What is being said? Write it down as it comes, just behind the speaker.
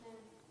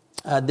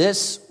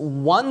This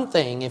one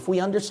thing, if we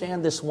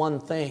understand this one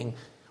thing,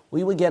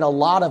 we would get a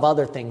lot of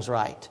other things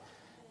right.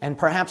 And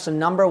perhaps the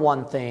number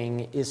one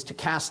thing is to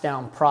cast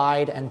down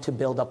pride and to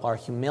build up our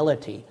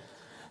humility.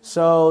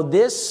 So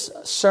this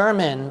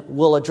sermon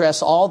will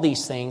address all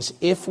these things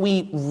if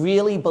we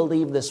really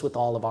believe this with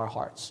all of our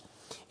hearts.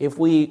 If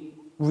we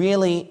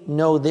really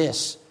know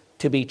this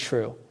to be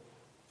true.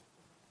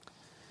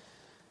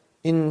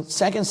 In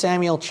 2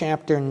 Samuel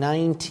chapter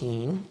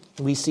 19,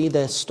 we see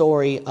the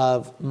story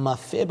of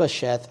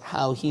Mephibosheth,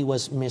 how he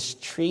was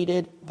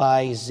mistreated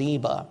by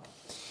Ziba.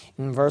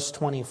 In verse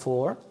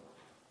 24,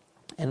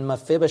 and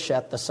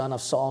Mephibosheth, the son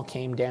of Saul,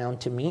 came down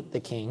to meet the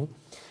king,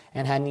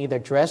 and had neither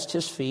dressed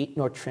his feet,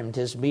 nor trimmed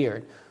his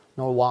beard,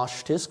 nor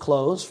washed his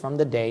clothes from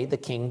the day the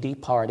king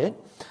departed,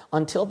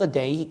 until the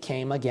day he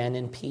came again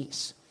in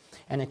peace.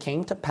 And it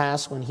came to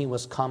pass, when he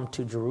was come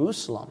to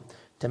Jerusalem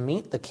to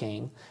meet the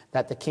king,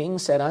 that the king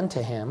said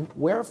unto him,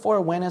 Wherefore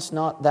wentest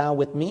not thou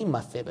with me,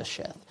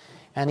 Mephibosheth?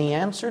 And he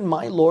answered,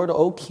 My lord,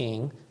 O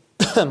king,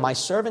 my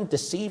servant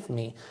deceived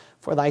me.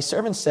 For thy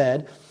servant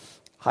said,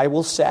 I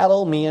will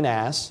saddle me an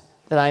ass,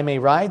 that I may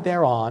ride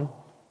thereon,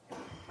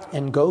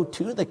 and go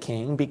to the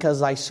king, because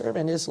thy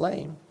servant is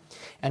lame.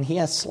 And he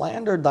hath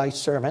slandered thy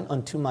servant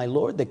unto my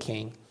lord the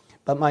king.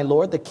 But my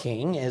lord the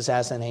king is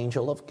as an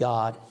angel of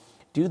God.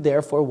 Do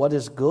therefore what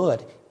is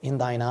good in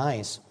thine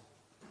eyes.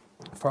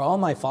 For all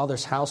my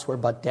father's house were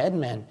but dead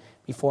men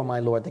before my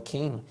lord the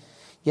king.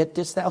 Yet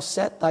didst thou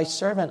set thy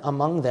servant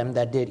among them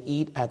that did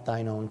eat at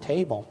thine own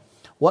table.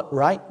 What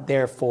right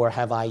therefore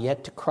have I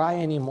yet to cry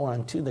any more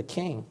unto the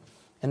king?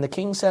 And the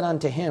king said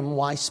unto him,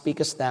 Why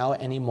speakest thou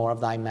any more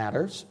of thy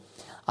matters?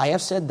 I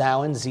have said,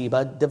 Thou and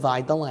Ziba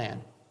divide the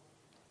land.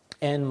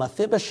 And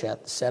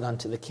Mephibosheth said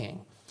unto the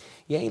king,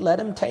 Yea, let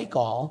him take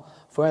all,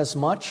 for as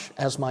much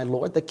as my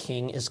lord the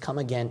king is come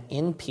again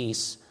in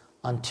peace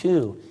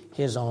unto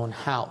his own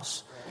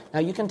house. Now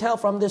you can tell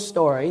from this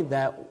story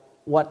that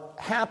what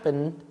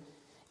happened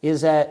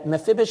is that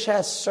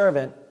Mephibosheth's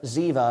servant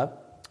Ziba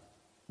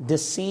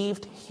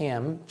deceived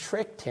him,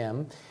 tricked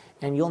him,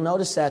 and you'll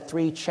notice that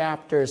 3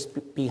 chapters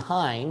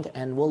behind,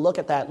 and we'll look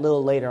at that a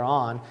little later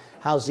on,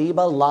 how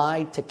Ziba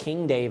lied to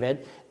King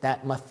David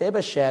that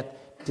Mephibosheth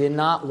did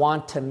not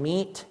want to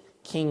meet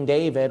King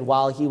David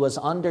while he was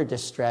under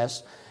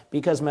distress,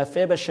 because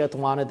Mephibosheth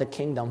wanted the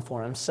kingdom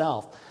for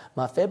himself.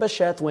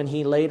 Mephibosheth, when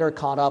he later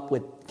caught up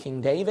with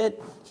King David,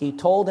 he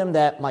told him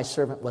that my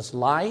servant was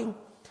lying,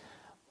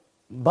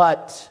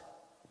 but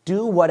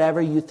do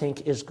whatever you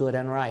think is good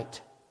and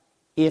right.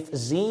 If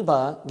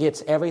Ziba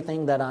gets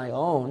everything that I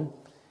own,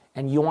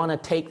 and you want to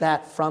take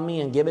that from me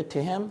and give it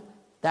to him,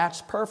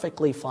 that's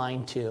perfectly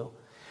fine too.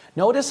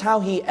 Notice how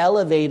he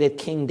elevated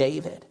King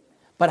David,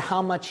 but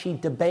how much he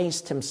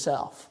debased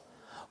himself.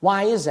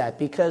 Why is that?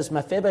 Because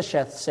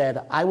Mephibosheth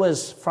said, I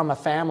was from a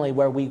family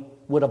where we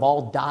would have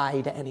all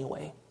died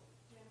anyway.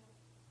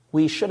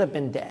 We should have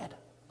been dead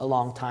a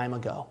long time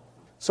ago.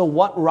 So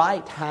what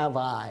right have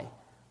I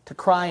to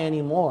cry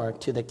anymore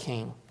to the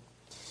king?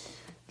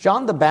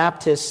 John the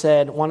Baptist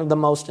said one of the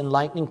most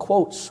enlightening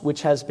quotes,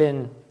 which has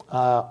been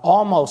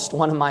almost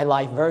one of my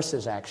life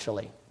verses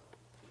actually,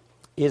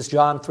 is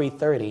John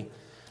 3:30.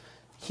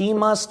 He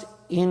must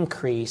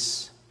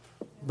increase,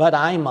 but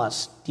I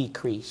must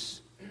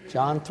decrease.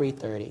 John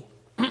 3:30.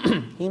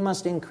 He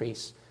must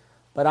increase,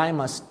 but I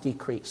must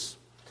decrease.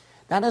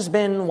 That has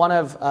been one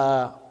of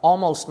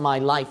almost my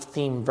life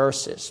theme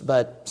verses,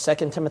 but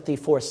 2 Timothy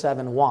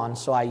 4:7:1,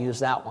 so I use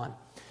that one.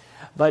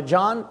 But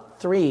John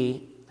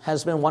 3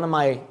 has been one of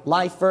my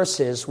life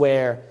verses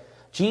where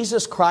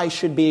Jesus Christ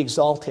should be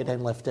exalted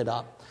and lifted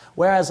up,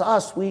 whereas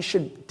us, we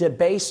should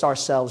debase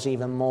ourselves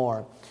even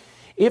more.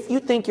 If you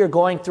think you're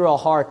going through a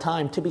hard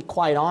time, to be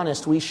quite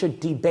honest, we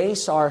should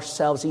debase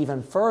ourselves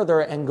even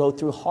further and go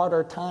through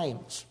harder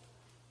times.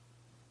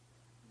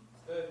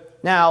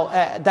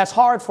 Now, that's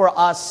hard for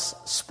us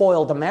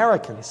spoiled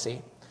Americans,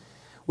 see.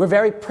 We're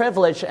very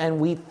privileged and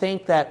we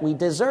think that we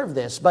deserve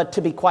this. But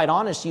to be quite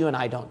honest, you and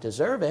I don't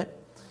deserve it.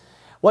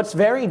 What's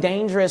very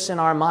dangerous in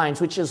our minds,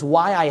 which is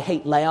why I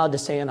hate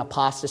Laodicean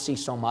apostasy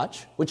so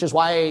much, which is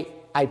why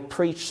I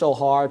preach so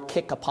hard,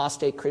 kick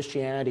apostate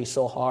Christianity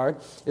so hard,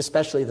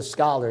 especially the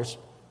scholars,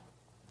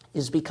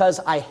 is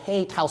because I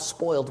hate how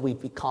spoiled we've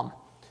become,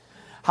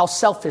 how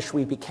selfish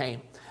we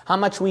became, how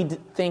much we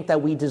think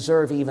that we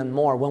deserve even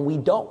more when we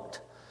don't.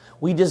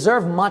 We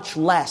deserve much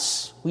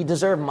less. We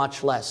deserve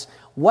much less.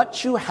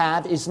 What you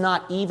have is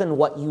not even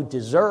what you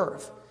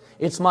deserve.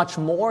 It's much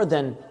more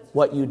than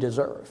what you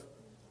deserve.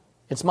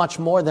 It's much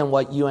more than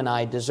what you and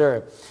I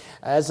deserve.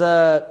 As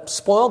a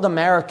spoiled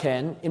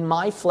American, in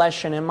my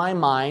flesh and in my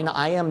mind,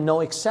 I am no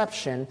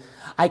exception.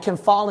 I can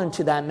fall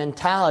into that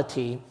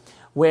mentality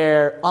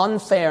where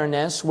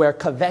unfairness, where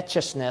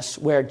covetousness,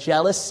 where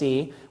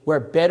jealousy, where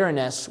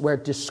bitterness, where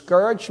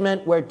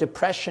discouragement, where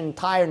depression,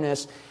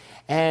 tiredness,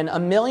 and a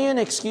million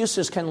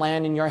excuses can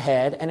land in your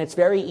head, and it's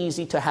very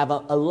easy to have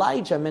an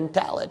Elijah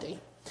mentality.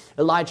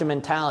 Elijah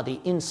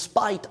mentality, in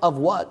spite of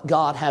what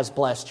God has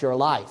blessed your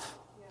life.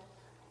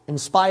 In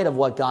spite of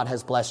what God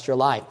has blessed your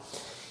life.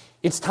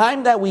 It's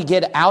time that we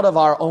get out of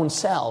our own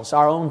selves,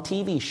 our own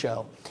TV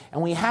show,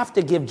 and we have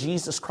to give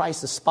Jesus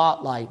Christ the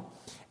spotlight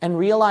and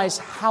realize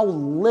how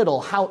little,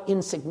 how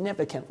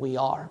insignificant we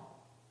are.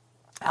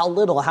 How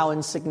little, how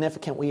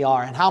insignificant we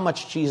are, and how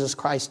much Jesus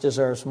Christ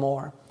deserves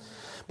more.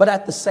 But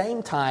at the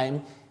same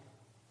time,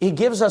 it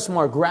gives us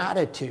more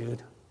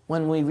gratitude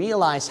when we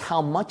realize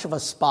how much of a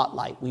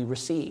spotlight we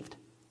received.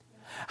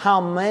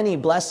 How many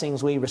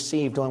blessings we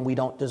received when we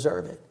don't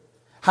deserve it.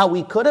 How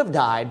we could have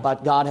died,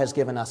 but God has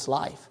given us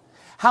life.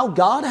 How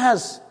God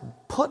has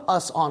put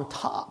us on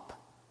top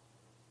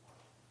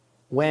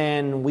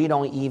when we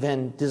don't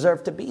even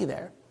deserve to be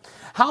there.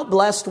 How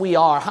blessed we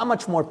are, how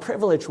much more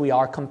privileged we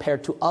are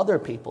compared to other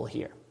people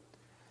here.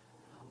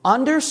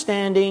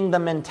 Understanding the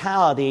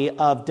mentality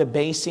of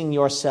debasing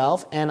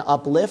yourself and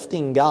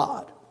uplifting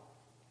God,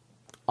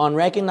 on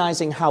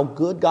recognizing how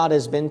good God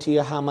has been to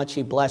you, how much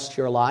He blessed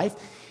your life,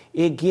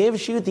 it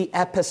gives you the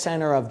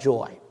epicenter of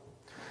joy.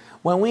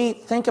 When we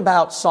think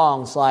about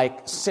songs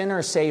like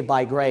Sinner Saved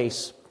by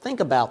Grace, think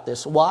about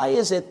this. Why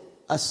is it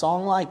a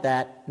song like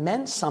that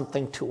meant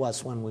something to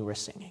us when we were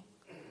singing?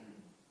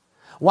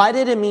 Why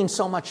did it mean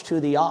so much to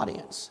the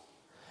audience?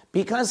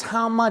 Because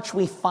how much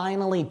we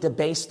finally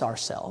debased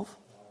ourselves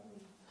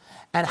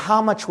and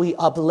how much we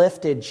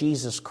uplifted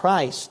Jesus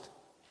Christ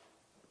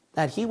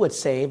that He would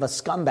save a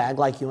scumbag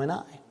like you and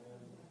I.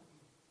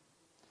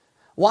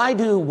 Why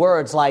do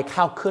words like,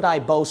 how could I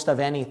boast of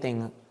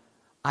anything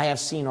I have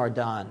seen or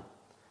done?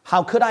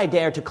 How could I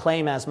dare to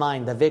claim as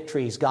mine the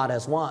victories God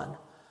has won?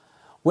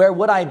 Where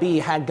would I be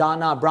had God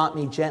not brought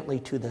me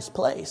gently to this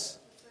place?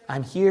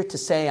 I'm here to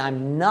say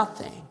I'm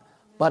nothing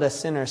but a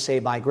sinner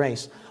saved by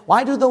grace.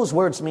 Why do those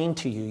words mean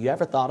to you? You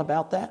ever thought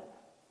about that?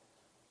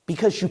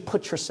 Because you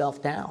put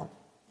yourself down.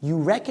 You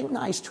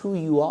recognized who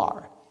you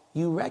are.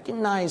 You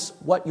recognize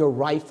what your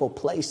rightful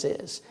place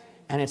is.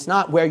 And it's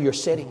not where you're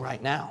sitting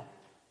right now.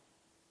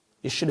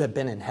 You should have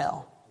been in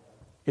hell.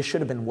 It should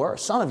have been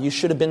worse. Some of you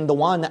should have been the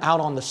one out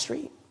on the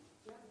street.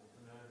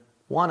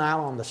 One out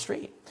on the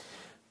street.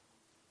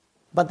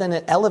 But then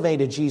it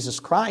elevated Jesus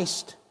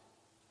Christ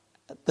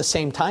at the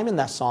same time in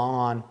that song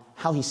on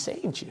how He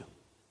saved you.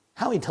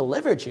 How He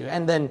delivered you,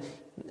 and then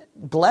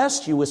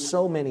blessed you with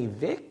so many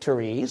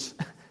victories.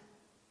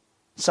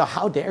 So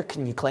how dare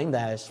can you claim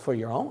that as for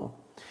your own?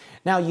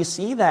 Now you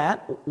see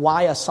that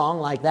why a song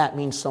like that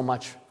means so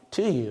much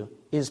to you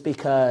is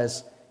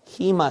because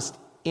He must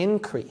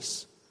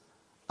increase,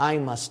 I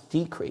must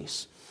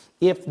decrease.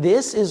 If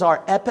this is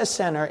our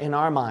epicenter in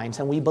our minds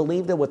and we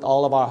believe it with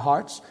all of our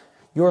hearts,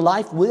 your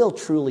life will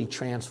truly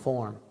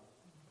transform.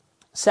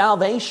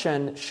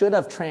 Salvation should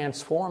have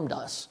transformed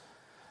us.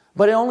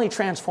 But it only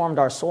transformed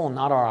our soul,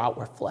 not our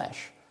outward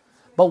flesh.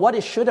 But what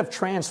it should have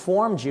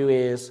transformed you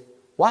is,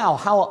 wow,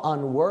 how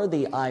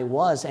unworthy I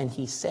was, and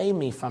He saved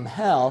me from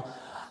hell.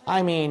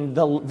 I mean,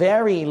 the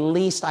very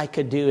least I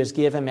could do is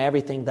give Him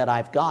everything that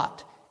I've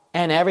got.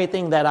 And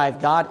everything that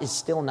I've got is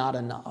still not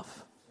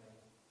enough.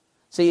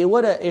 See,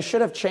 it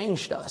should have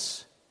changed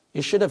us.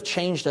 It should have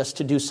changed us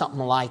to do something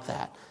like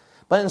that.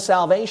 But in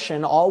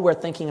salvation, all we're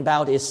thinking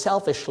about is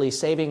selfishly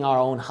saving our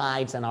own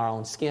hides and our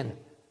own skin.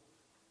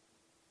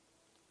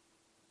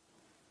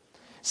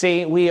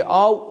 See,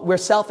 we're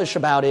selfish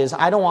about is,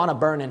 I don't want to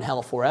burn in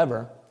hell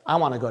forever. I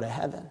want to go to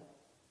heaven.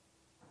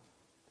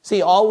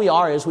 See, all we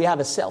are is we have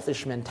a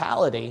selfish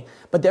mentality,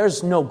 but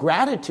there's no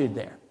gratitude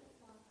there.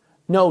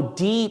 No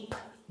deep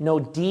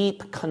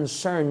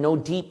concern, no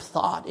deep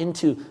thought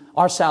into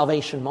our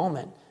salvation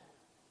moment.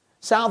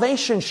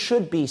 Salvation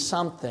should be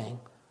something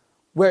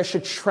where it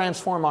should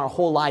transform our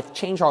whole life,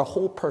 change our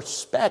whole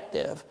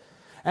perspective,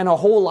 and our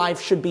whole life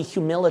should be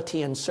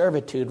humility and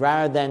servitude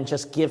rather than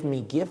just give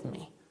me, give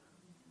me.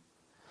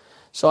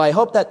 So I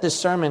hope that this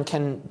sermon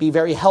can be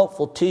very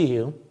helpful to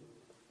you.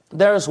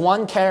 There is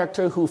one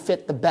character who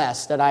fit the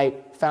best that I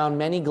found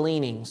many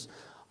gleanings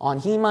on.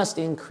 He must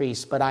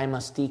increase, but I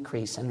must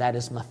decrease, and that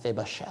is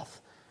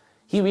Mephibosheth.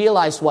 He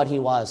realized what he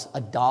was,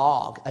 a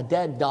dog, a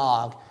dead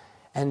dog,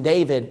 and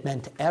David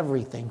meant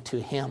everything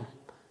to him.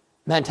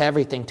 Meant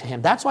everything to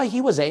him. That's why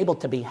he was able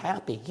to be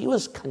happy. He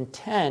was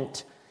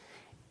content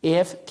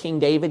if King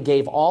David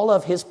gave all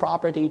of his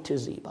property to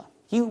Ziba.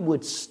 He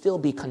would still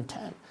be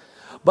content.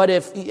 But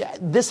if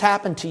this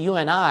happened to you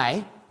and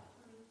I,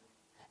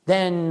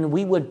 then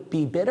we would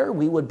be bitter,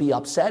 we would be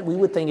upset, we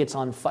would think it's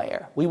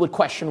unfair. We would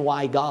question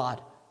why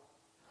God.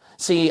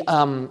 See,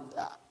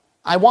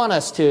 I want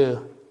us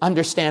to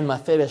understand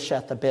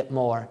Mephibosheth a bit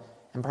more,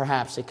 and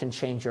perhaps it can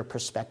change your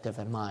perspective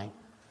and mine.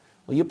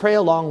 Will you pray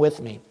along with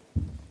me?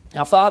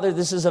 Now, Father,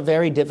 this is a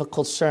very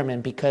difficult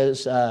sermon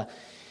because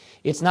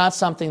it's not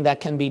something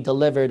that can be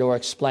delivered or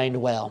explained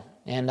well.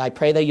 And I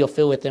pray that you'll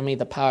fill within me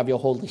the power of your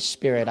Holy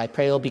Spirit. I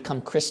pray it'll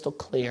become crystal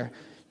clear.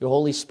 Your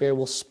Holy Spirit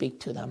will speak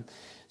to them.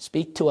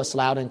 Speak to us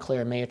loud and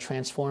clear. May it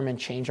transform and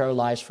change our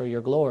lives for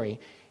your glory.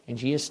 In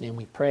Jesus' name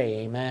we pray,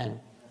 amen.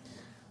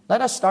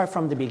 Let us start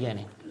from the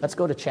beginning. Let's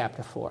go to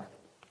chapter 4.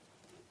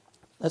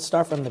 Let's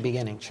start from the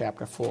beginning,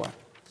 chapter 4.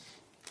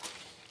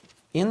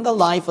 In the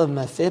life of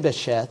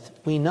Mephibosheth,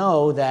 we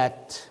know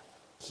that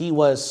He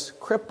was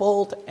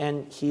crippled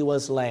and he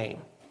was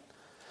lame.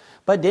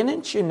 But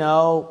didn't you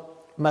know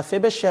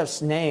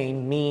Mephibosheth's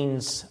name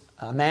means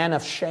a man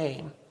of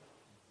shame?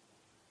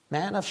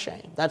 Man of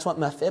shame. That's what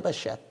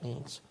Mephibosheth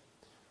means.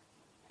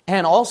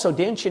 And also,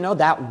 didn't you know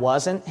that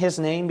wasn't his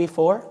name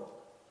before?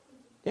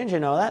 Didn't you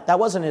know that? That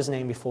wasn't his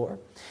name before.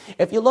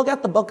 If you look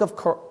at the book of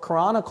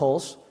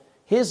Chronicles,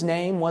 his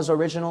name was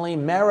originally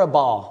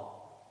Meribal.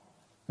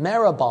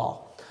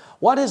 Meribal.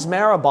 What is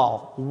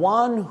Meribal?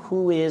 One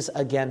who is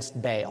against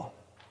Baal.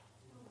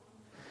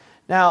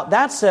 Now,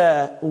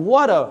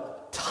 what a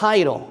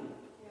title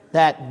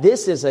that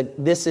this is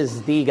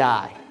the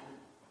guy.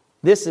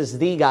 This is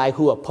the guy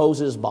who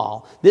opposes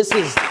Baal. This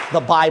is the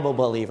Bible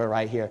believer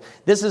right here.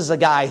 This is a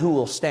guy who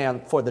will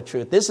stand for the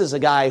truth. This is a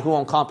guy who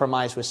won't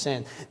compromise with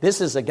sin. This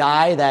is a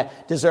guy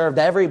that deserved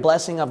every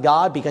blessing of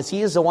God because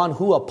he is the one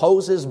who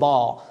opposes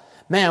Baal.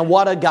 Man,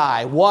 what a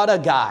guy, what a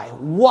guy,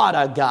 what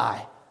a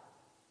guy.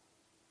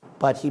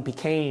 But he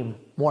became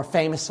more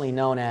famously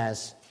known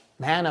as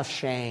Man of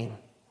Shame.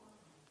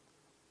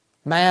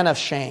 Man of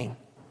Shame.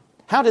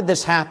 How did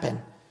this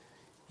happen?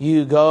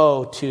 You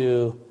go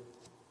to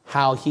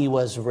how he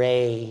was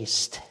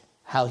raised.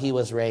 How he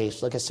was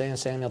raised. Look at 2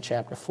 Samuel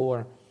chapter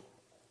 4.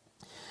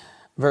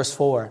 Verse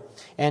 4.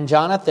 And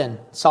Jonathan,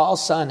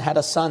 Saul's son, had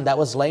a son that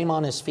was lame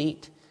on his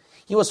feet.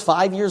 He was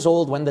 5 years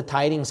old when the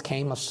tidings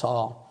came of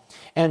Saul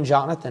and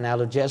Jonathan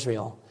out of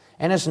Jezreel.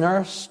 And his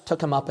nurse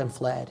took him up and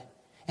fled.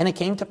 And it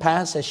came to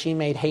pass as she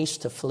made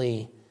haste to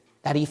flee,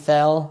 that he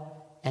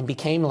fell and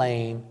became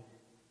lame.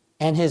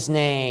 And his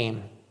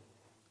name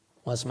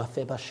was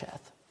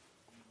Mephibosheth.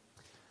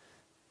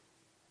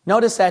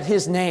 Notice that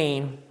his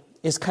name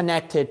is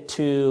connected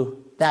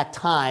to that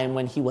time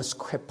when he was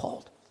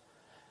crippled.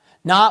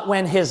 Not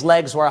when his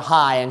legs were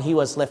high and he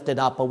was lifted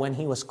up, but when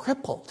he was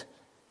crippled,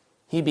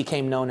 he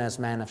became known as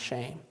Man of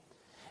Shame.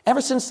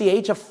 Ever since the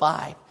age of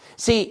 5.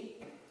 See,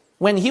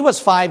 when he was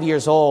 5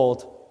 years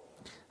old,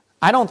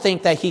 I don't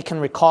think that he can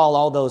recall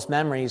all those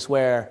memories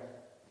where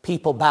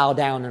people bow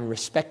down and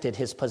respected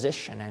his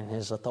position and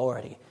his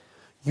authority.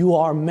 You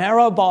are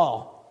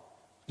Meribal.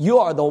 You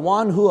are the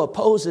one who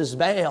opposes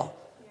Baal.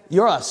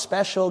 You're a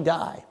special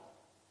guy.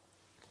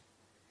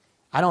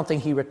 I don't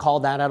think he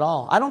recalled that at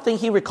all. I don't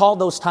think he recalled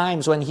those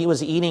times when he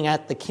was eating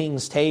at the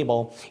king's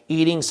table,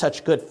 eating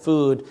such good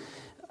food,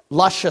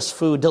 luscious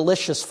food,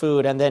 delicious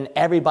food, and then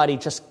everybody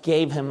just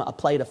gave him a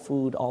plate of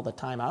food all the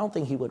time. I don't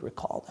think he would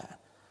recall that.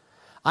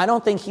 I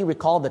don't think he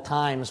recalled the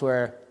times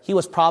where he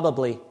was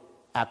probably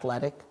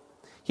athletic.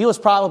 He was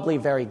probably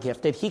very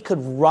gifted. He could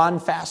run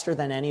faster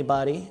than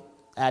anybody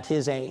at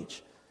his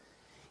age.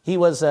 He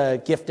was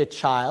a gifted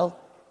child.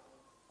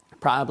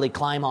 Probably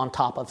climb on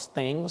top of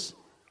things.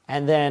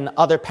 And then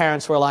other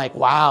parents were like,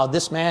 wow,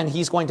 this man,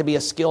 he's going to be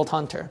a skilled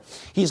hunter.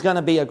 He's going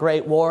to be a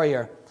great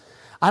warrior.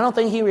 I don't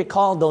think he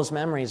recalled those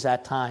memories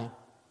that time.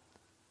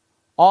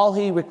 All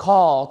he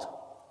recalled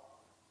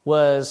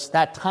was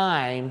that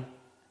time,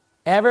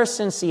 ever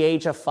since the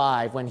age of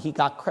 5, when he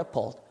got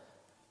crippled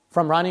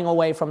from running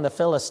away from the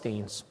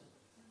Philistines,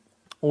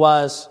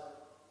 was,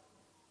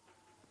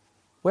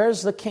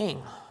 where's the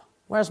king?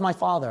 Where's my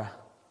father?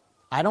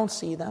 I don't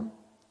see them.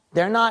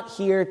 They're not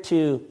here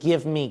to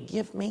give me.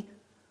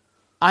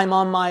 I'm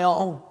on my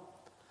own.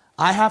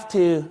 I have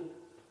to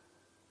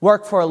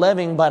work for a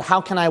living, but how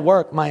can I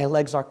work? My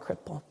legs are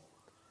crippled.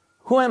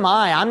 Who am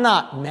I? I'm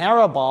not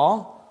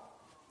Meribal.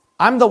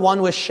 I'm the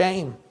one with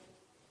shame.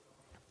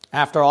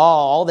 After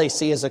all they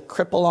see is a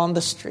cripple on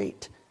the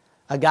street.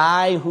 A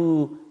guy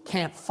who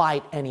can't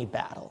fight any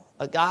battle.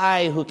 A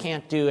guy who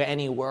can't do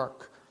any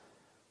work.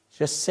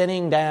 Just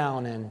sitting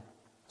down and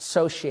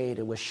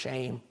associated with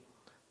shame.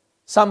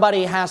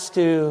 Somebody has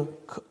to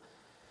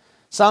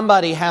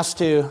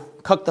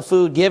cook the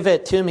food, give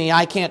it to me.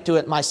 I can't do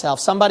it myself.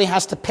 Somebody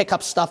has to pick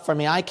up stuff for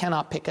me. I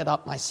cannot pick it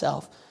up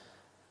myself.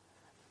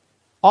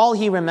 All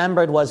he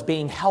remembered was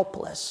being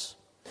helpless.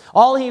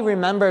 All he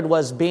remembered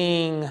was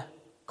being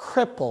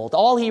crippled.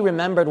 All he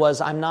remembered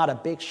was, I'm not a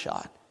big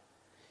shot.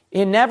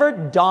 It never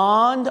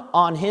dawned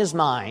on his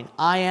mind,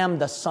 I am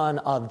the son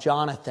of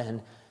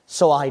Jonathan,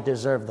 so I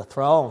deserve the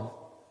throne.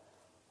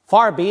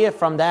 Far be it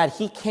from that.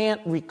 He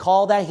can't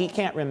recall that. He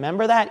can't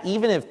remember that.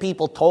 Even if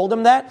people told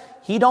him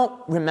that, he don't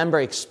remember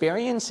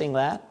experiencing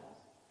that.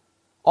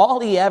 All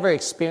he ever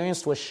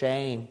experienced was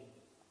shame.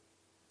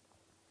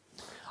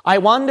 I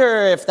wonder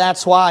if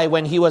that's why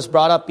when he was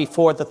brought up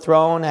before the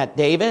throne at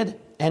David,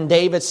 and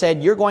David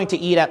said, you're going to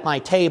eat at my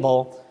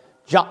table,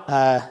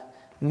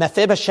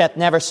 Mephibosheth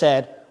never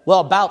said,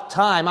 well, about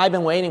time. I've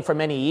been waiting for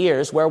many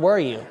years. Where were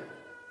you?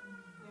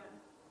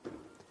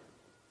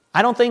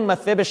 I don't think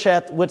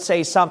Mephibosheth would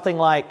say something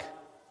like,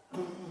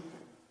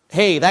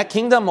 hey, that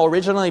kingdom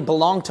originally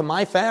belonged to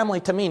my family,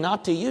 to me,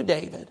 not to you,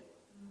 David.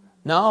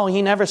 No,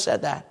 he never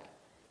said that.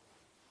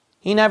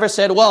 He never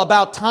said, well,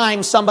 about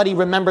time somebody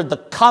remembered the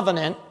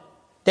covenant.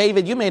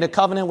 David, you made a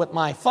covenant with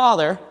my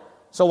father,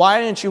 so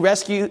why didn't you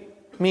rescue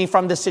me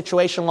from this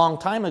situation a long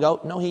time ago?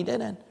 No, he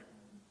didn't.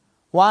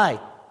 Why?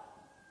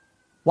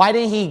 Why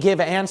didn't he give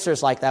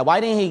answers like that? Why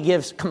didn't he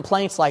give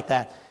complaints like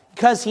that?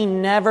 Because he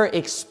never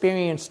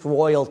experienced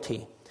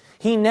royalty.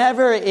 He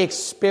never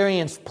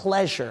experienced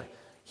pleasure.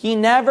 He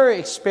never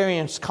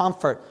experienced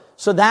comfort.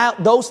 So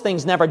that those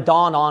things never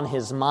dawned on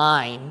his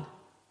mind,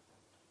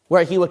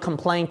 where he would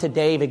complain to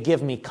David,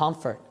 give me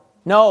comfort.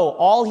 No,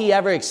 all he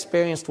ever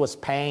experienced was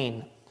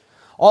pain.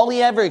 All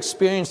he ever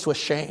experienced was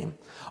shame.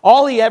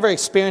 All he ever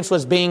experienced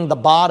was being the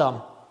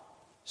bottom.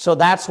 So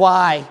that's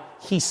why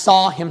he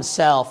saw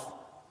himself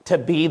to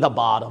be the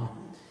bottom.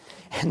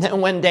 And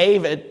then when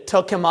David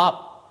took him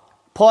up,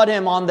 put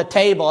him on the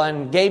table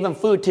and gave him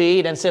food to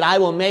eat and said, I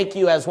will make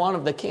you as one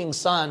of the king's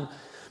son,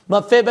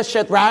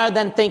 Mephibosheth, rather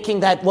than thinking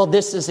that, well,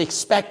 this is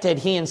expected,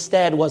 he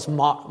instead was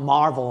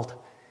marveled.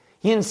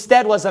 He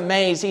instead was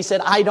amazed. He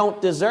said, I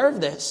don't deserve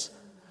this.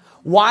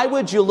 Why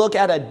would you look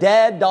at a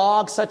dead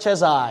dog such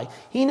as I?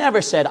 He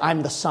never said,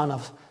 I'm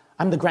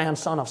the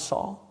grandson of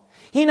Saul.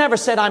 He never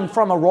said, I'm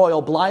from a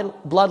royal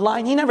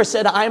bloodline. He never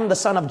said, I'm the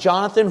son of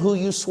Jonathan, who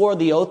you swore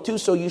the oath to,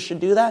 so you should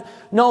do that.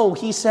 No,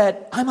 he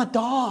said, I'm a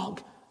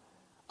dog.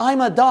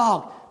 I'm a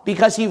dog.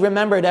 Because he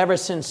remembered ever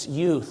since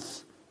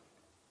youth,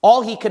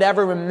 all he could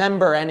ever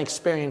remember and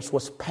experience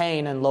was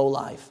pain and low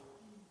life.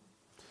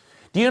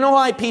 Do you know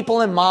why people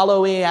in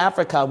Malawi,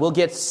 Africa, will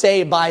get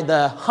saved by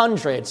the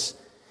hundreds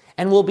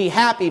and will be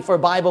happy for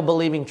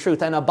Bible-believing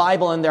truth and a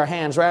Bible in their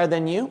hands rather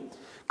than you?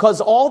 Because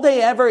all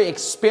they ever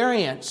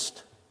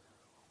experienced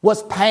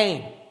was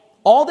pain.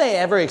 All they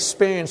ever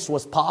experienced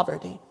was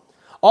poverty.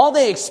 All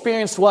they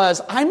experienced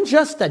was, I'm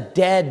just a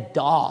dead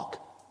dog.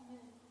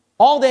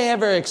 All they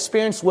ever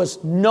experienced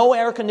was no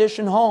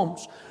air-conditioned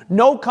homes,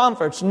 no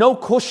comforts, no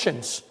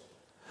cushions,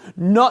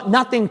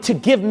 nothing to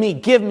give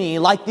me,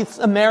 like this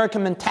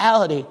American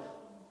mentality.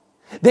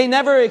 They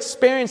never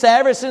experienced that.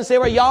 Ever since they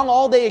were young,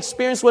 all they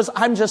experienced was,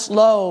 I'm just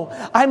low.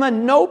 I'm a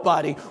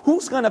nobody.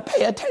 Who's going to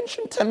pay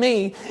attention to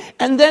me?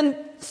 And then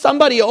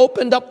somebody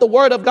opened up the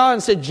Word of God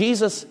and said,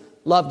 Jesus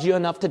loved you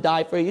enough to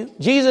die for you.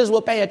 Jesus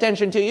will pay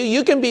attention to you.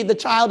 You can be the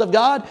child of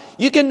God.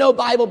 You can know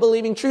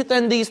Bible-believing truth.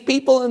 And these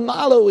people in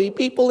Malawi,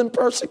 people in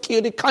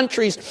persecuted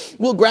countries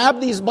will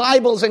grab these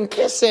Bibles and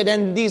kiss it.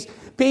 And these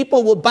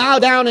people will bow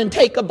down and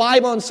take a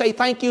Bible and say,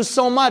 thank you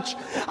so much.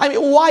 I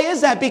mean, why is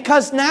that?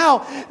 Because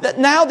now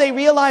they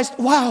realized,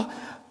 wow,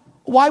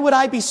 why would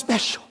I be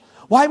special?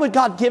 Why would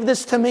God give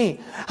this to me?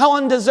 How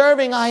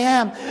undeserving I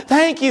am.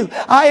 Thank you.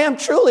 I am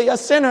truly a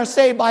sinner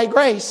saved by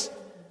grace.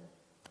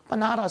 But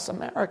not us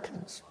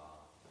Americans.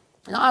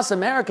 Not us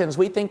Americans,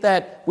 we think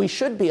that we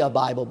should be a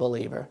Bible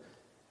believer.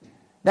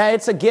 That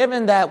it's a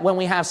given that when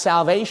we have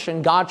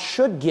salvation, God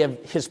should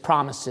give His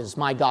promises.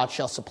 My God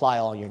shall supply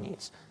all your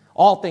needs.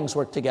 All things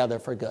work together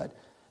for good.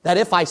 That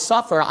if I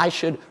suffer, I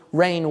should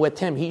reign with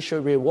Him. He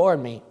should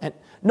reward me. And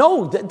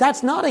no,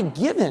 that's not a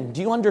given. Do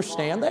you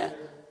understand that?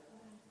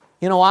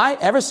 You know why?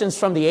 Ever since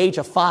from the age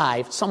of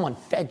 5, someone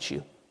fed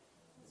you.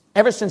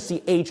 Ever since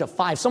the age of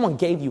 5, someone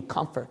gave you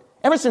comfort.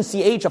 Ever since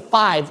the age of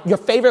 5, your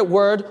favorite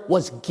word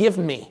was give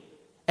me.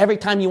 Every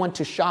time you went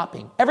to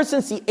shopping. Ever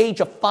since the age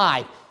of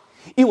 5,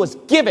 it was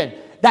given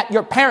that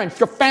your parents,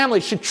 your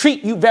family should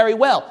treat you very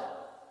well.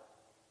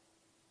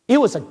 It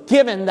was a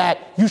given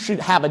that you should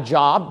have a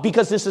job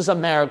because this is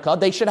America.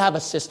 They should have a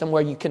system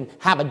where you can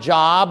have a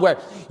job, where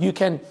you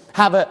can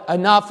have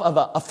enough of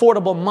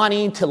affordable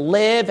money to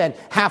live and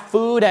have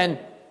food, and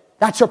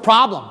that's your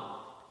problem.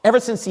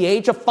 Ever since the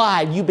age of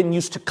 5, you've been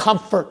used to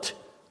comfort.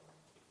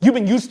 You've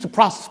been used to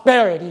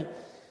prosperity.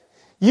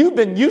 You've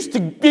been used to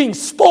being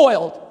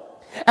spoiled.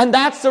 And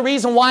that's the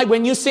reason why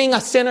when you sing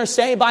a sinner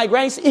saved by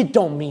grace, it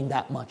don't mean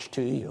that much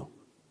to you.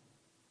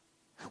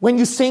 When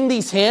you sing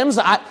these hymns,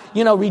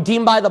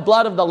 redeemed by the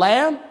blood of the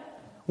Lamb,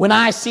 when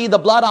I see the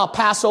blood, I'll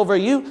pass over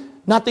you,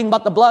 nothing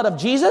but the blood of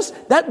Jesus,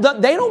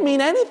 they don't mean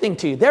anything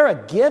to you. They're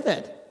a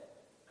given.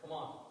 Come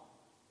on.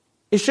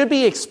 It should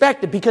be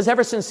expected because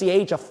ever since the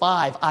age of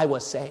 5, I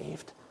was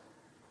saved.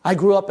 I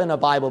grew up in a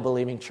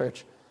Bible-believing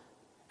church.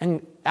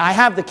 And I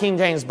have the King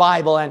James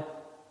Bible, and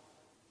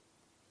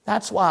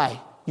that's why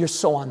you're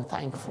so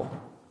unthankful.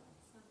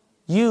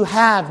 You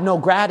have no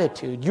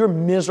gratitude. You're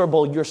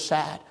miserable. You're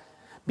sad.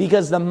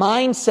 Because the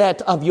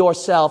mindset of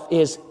yourself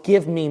is,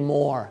 give me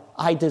more.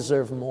 I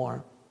deserve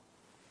more.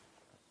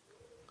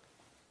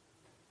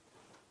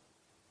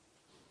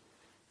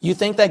 You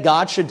think that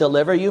God should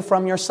deliver you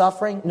from your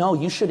suffering? No,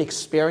 you should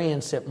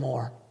experience it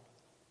more.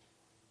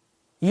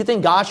 You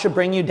think God should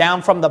bring you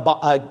down from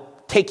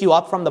take you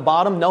up from the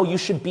bottom? No, you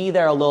should be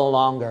there a little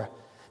longer.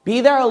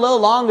 Be there a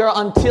little longer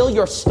until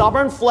your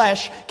stubborn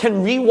flesh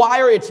can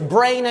rewire its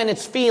brain and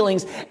its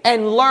feelings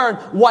and learn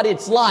what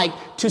it's like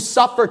to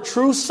suffer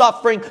true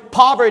suffering,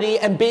 poverty,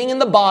 and being in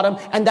the bottom,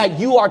 and that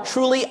you are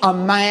truly a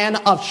man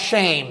of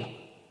shame.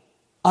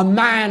 A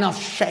man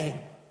of shame.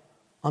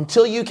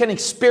 Until you can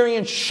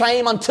experience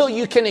shame, until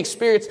you can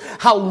experience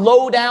how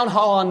low down,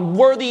 how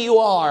unworthy you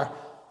are,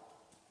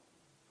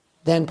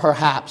 then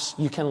perhaps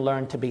you can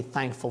learn to be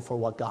thankful for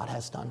what God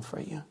has done for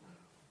you.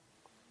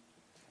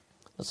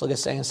 Let's look at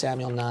 2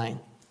 Samuel 9.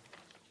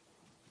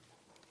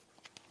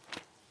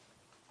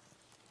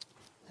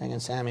 2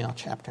 Samuel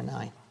chapter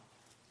 9.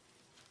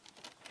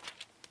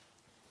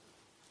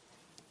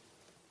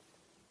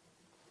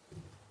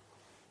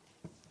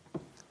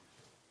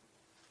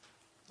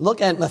 Look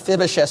at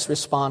Mephibosheth's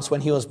response when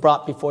he was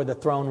brought before the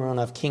throne room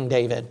of King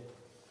David.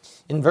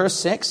 In verse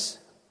 6,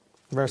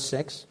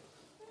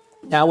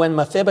 now when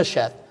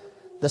Mephibosheth,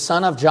 the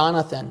son of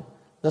Jonathan,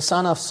 the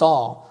son of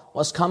Saul,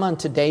 was come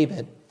unto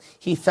David,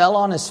 he fell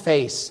on his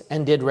face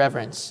and did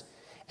reverence.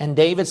 And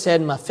David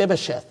said,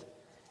 Mephibosheth.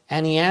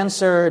 And he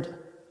answered,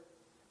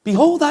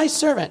 Behold thy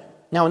servant.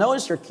 Now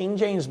notice your King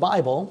James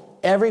Bible,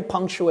 every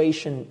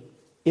punctuation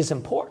is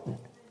important.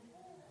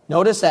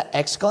 Notice that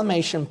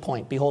exclamation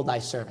point, behold thy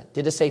servant.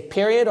 Did it say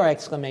period or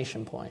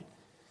exclamation point?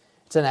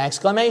 It's an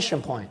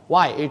exclamation point.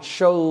 Why? It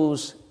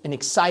shows an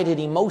excited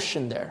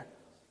emotion there.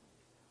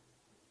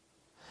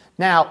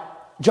 Now,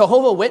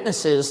 Jehovah's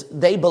Witnesses,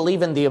 they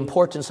believe in the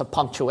importance of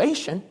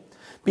punctuation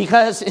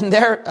because in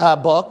their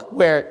book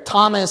where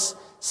Thomas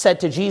said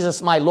to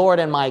Jesus, my Lord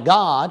and my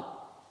God,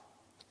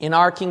 in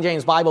our King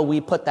James Bible,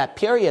 we put that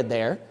period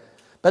there,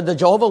 but the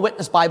Jehovah's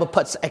Witness Bible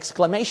puts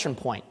exclamation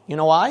point. You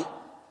know why?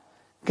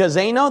 Because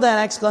they know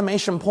that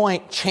exclamation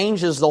point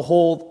changes the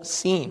whole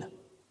scene.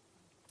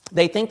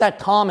 They think that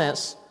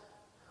Thomas,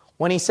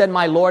 when he said,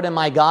 my Lord and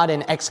my God,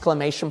 in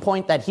exclamation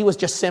point, that he was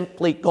just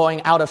simply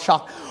going out of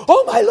shock.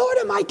 Oh, my Lord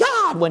and my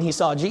God, when he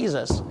saw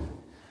Jesus.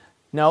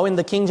 No, in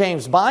the King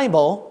James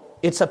Bible,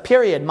 it's a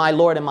period, my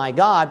Lord and my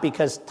God,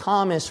 because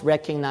Thomas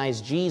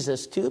recognized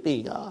Jesus to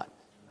be God.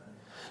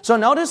 So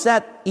notice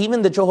that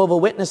even the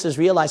Jehovah's Witnesses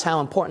realize how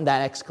important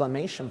that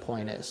exclamation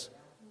point is.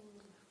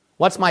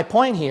 What's my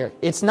point here?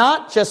 It's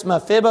not just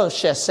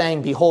Mephibosheth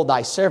saying, behold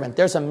thy servant.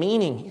 There's a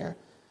meaning here.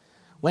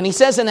 When he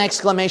says an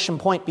exclamation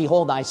point,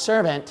 behold thy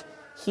servant,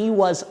 he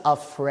was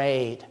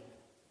afraid.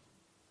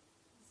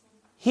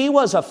 He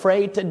was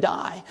afraid to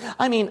die.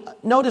 I mean,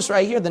 notice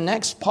right here, the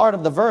next part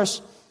of the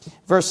verse,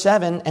 verse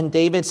 7, and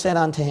David said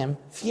unto him,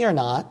 fear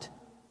not,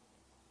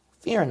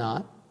 fear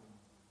not.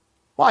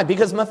 Why?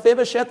 Because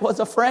Mephibosheth was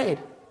afraid.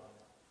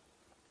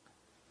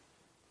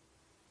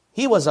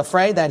 He was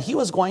afraid that he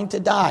was going to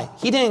die.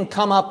 He didn't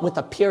come up with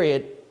a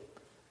period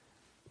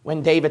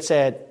when David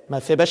said,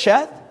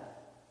 Mephibosheth,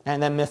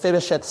 and then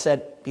Mephibosheth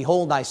said,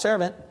 behold thy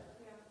servant,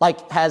 like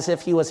as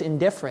if he was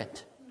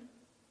indifferent.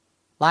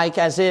 Like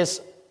as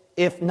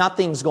if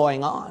nothing's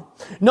going on.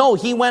 No,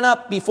 he went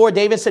up before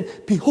David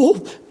said,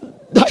 behold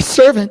thy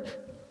servant.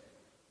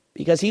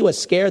 Because he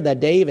was scared that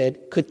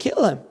David could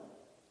kill him.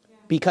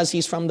 Because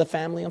he's from the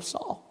family of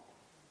Saul.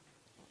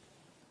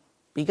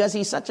 Because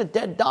he's such a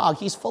dead dog.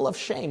 He's full of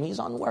shame. He's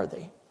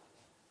unworthy.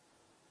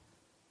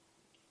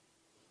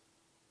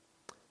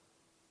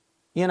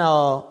 You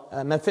know,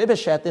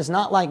 Mephibosheth is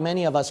not like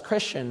many of us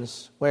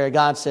Christians where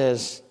God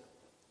says,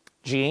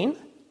 Gene,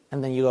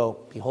 and then you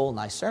go, behold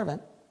thy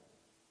servant.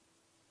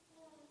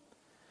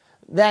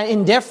 That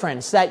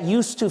indifference, that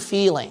used to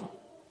feeling,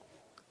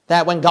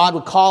 that when God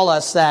would call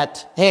us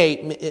that,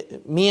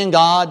 hey, me and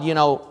God, you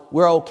know,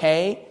 we're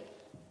okay.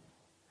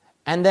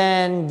 And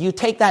then you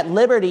take that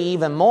liberty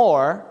even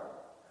more,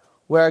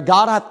 where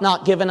God hath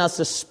not given us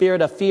a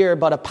spirit of fear,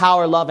 but a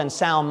power, love, and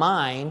sound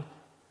mind,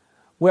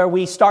 where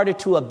we started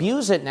to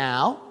abuse it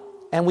now,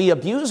 and we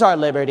abuse our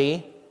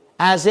liberty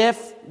as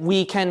if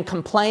we can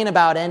complain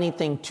about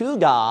anything to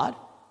God,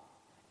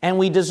 and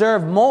we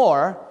deserve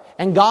more,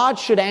 and God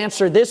should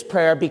answer this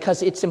prayer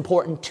because it's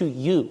important to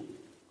you.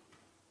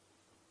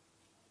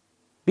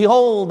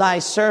 Behold thy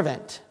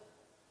servant.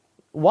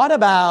 What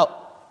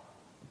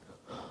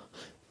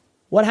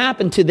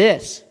happened to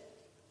this?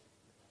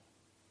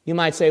 You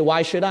might say,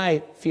 why should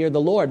I fear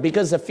the Lord?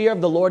 Because the fear of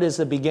the Lord is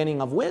the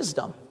beginning of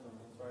wisdom.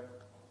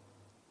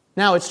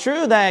 Now, it's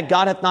true that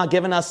God hath not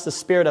given us the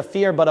spirit of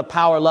fear, but a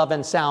power, love,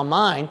 and sound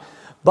mind.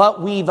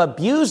 But we've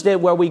abused it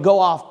where we go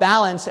off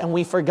balance and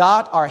we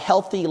forgot our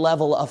healthy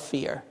level of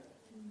fear.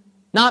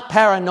 Not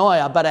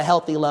paranoia, but a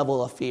healthy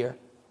level of fear.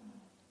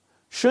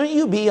 Shouldn't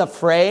you be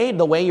afraid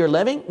the way you're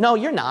living? No,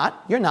 you're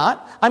not. You're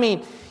not. I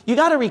mean, you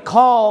got to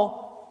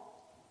recall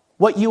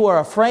what you were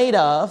afraid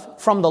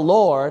of from the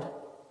Lord.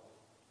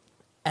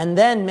 And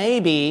then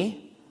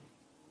maybe,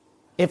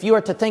 if you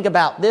were to think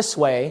about this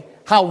way,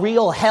 how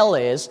real hell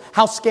is,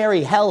 how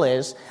scary hell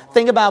is.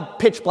 Think about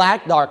pitch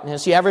black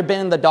darkness. You ever been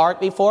in the dark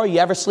before? You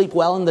ever sleep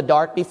well in the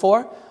dark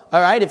before?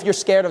 All right, if you're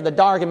scared of the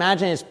dark,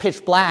 imagine it's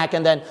pitch black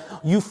and then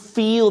you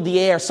feel the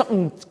air,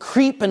 something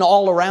creeping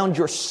all around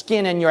your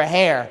skin and your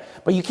hair.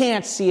 But you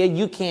can't see it,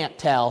 you can't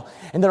tell.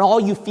 And then all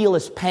you feel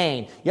is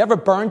pain. You ever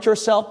burned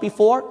yourself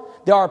before?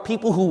 There are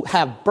people who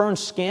have burned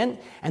skin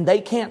and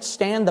they can't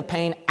stand the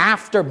pain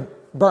after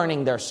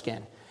burning their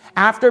skin.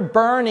 After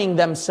burning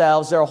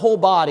themselves, their whole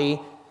body,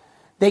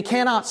 they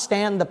cannot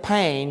stand the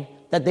pain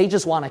that they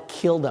just want to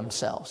kill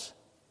themselves.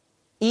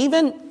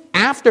 Even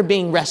after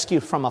being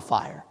rescued from a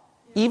fire.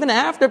 Even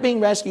after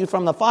being rescued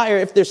from the fire,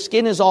 if their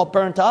skin is all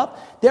burnt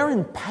up, they're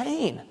in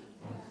pain.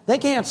 They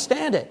can't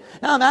stand it.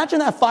 Now imagine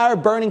that fire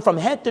burning from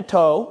head to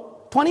toe,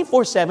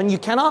 24/7. You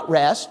cannot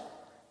rest.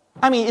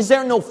 I mean, is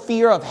there no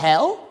fear of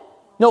hell?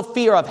 No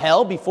fear of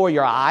hell before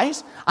your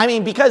eyes? I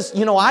mean, because,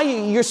 you know,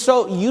 you're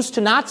so used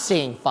to not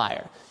seeing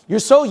fire. You're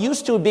so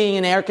used to being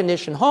in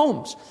air-conditioned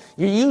homes.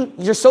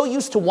 You're so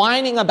used to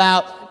whining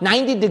about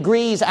 90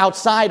 degrees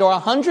outside or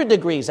 100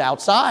 degrees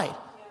outside.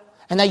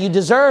 and that you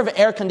deserve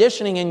air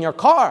conditioning in your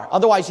car.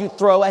 Otherwise, you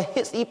throw a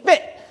hissy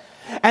fit.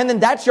 And then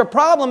that's your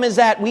problem, is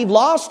that we've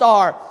lost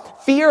our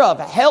fear of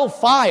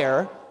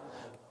hellfire.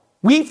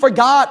 We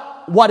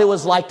forgot what it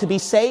was like to be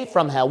saved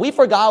from hell. We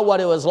forgot what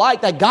it was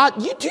like that God,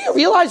 do you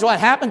realize what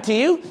happened to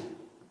you?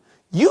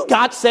 You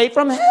got saved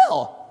from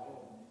hell.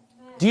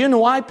 Do you know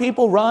why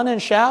people run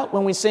and shout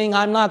when we sing,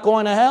 I'm not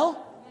going to hell?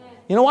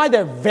 You know why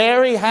they're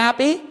very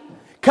happy?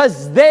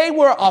 Because they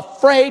were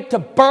afraid to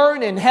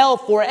burn in hell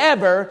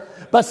forever,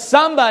 but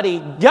somebody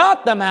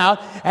got them out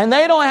and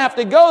they don't have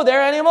to go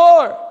there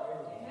anymore.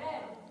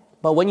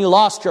 But when you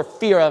lost your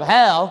fear of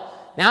hell,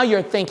 now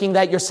you're thinking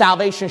that your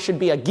salvation should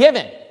be a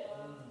given.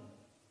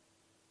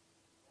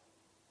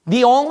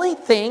 The only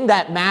thing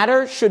that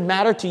should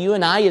matter to you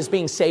and I is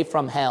being saved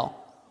from hell.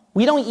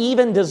 We don't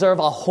even deserve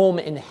a home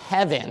in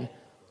heaven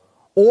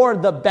or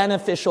the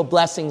beneficial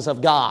blessings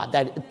of God,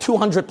 that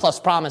 200 plus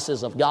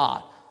promises of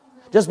God.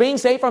 Just being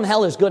saved from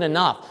hell is good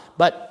enough,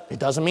 but it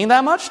doesn't mean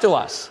that much to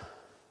us.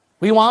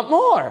 We want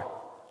more.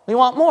 We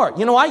want more.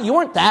 You know what? You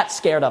weren't that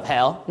scared of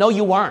hell. No,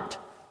 you weren't.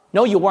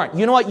 No, you weren't.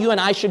 You know what you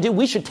and I should do?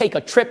 We should take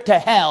a trip to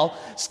hell,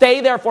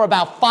 stay there for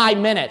about 5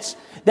 minutes.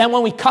 Then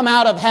when we come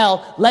out of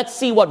hell, let's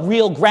see what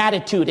real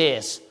gratitude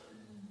is.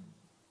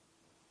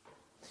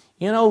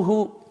 You know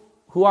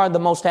who are the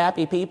most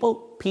happy people?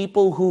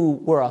 People who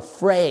were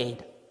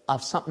afraid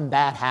of something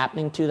bad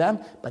happening to them,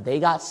 but they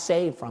got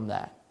saved from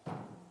that.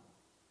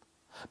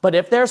 But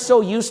if they're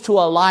so used to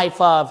a life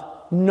of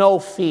no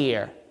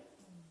fear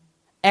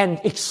and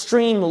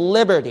extreme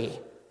liberty,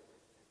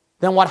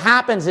 then what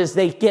happens is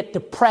they get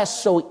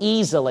depressed so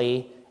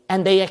easily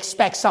and they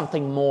expect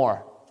something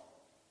more.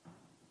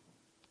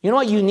 You know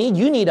what you need?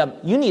 You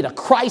need a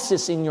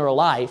crisis in your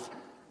life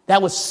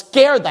that would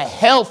scare the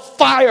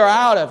hellfire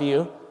out of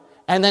you.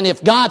 And then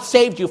if God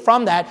saved you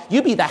from that,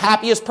 you'd be the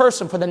happiest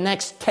person for the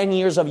next 10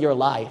 years of your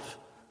life.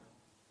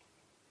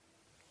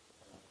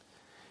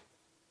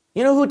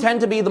 You know who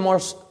tend to be the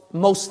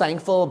most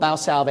thankful about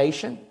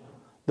salvation?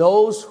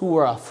 Those who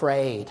are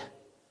afraid.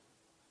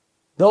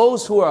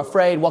 Those who are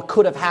afraid what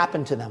could have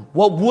happened to them,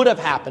 what would have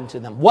happened to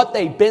them, what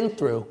they've been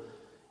through.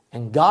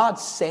 And God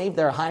saved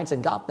their hides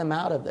and got them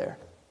out of there.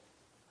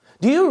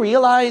 Do you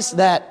realize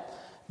that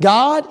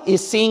God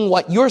is seeing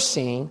what you're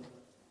seeing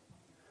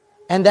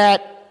and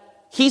that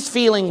He's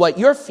feeling what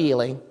you're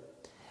feeling?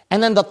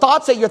 And then the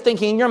thoughts that you're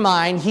thinking in your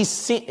mind,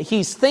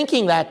 He's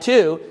thinking that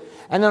too.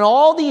 And then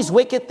all these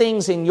wicked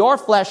things in your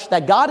flesh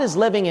that God is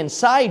living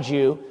inside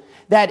you,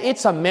 that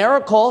it's a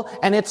miracle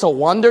and it's a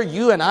wonder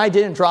you and I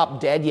didn't drop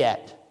dead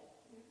yet.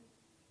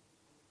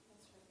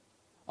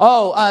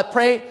 Oh,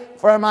 pray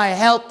for my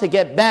health to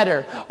get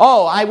better.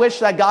 Oh, I wish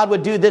that God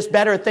would do this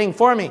better thing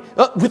for me.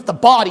 With the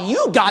body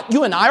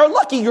you and I are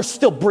lucky you're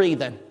still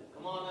breathing.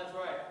 Come on, that's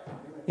right.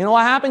 You know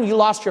what happened? You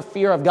lost your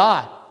fear of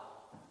God.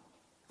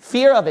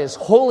 Fear of His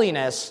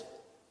holiness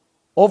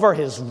over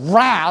His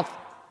wrath,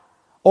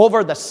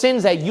 over the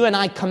sins that you and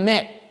I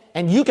commit.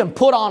 And you can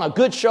put on a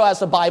good show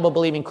as a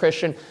Bible-believing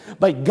Christian,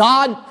 but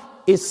God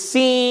is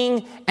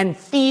seeing and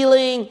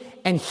feeling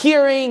and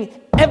hearing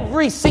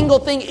every single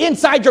thing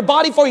inside your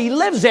body, for He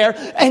lives there,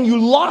 and you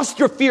lost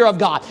your fear of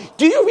God.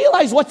 Do you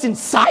realize what's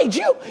inside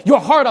you? Your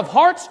heart of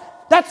hearts?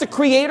 That's the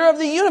creator of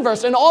the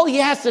universe, and all He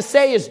has to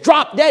say is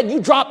drop dead. You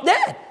drop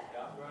dead.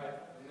 Yeah, right.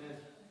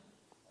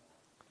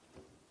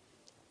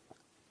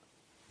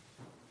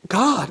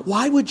 God,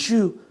 why would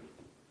you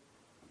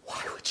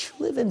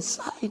live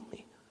inside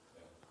me?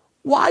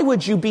 Why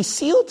would you be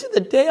sealed to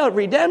the day of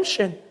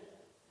redemption?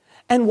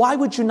 And why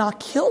would you not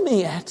kill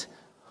me yet?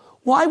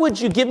 Why would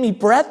you give me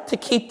breath to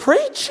keep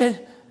preaching?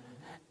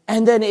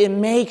 And then it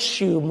makes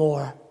you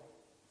more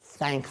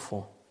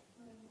thankful.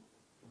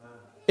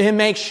 It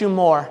makes you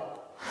more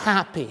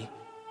happy.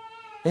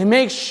 It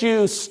makes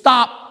you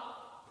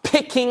stop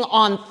picking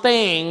on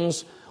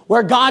things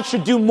where God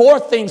should do more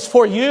things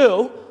for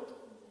you.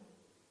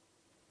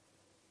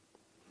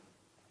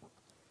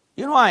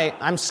 You know why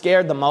I'm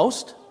scared the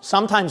most?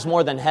 Sometimes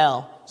more than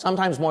hell.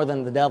 Sometimes more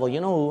than the devil.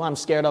 You know who I'm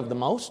scared of the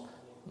most?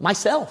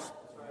 Myself.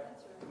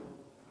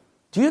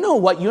 Do you know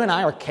what you and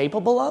I are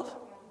capable of?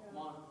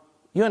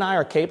 You and I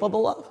are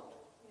capable of?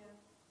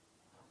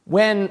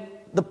 When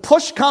the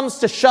push comes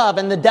to shove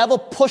and the devil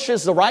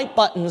pushes the right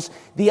buttons,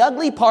 the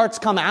ugly parts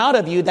come out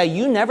of you that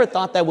you never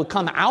thought that would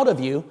come out of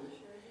you.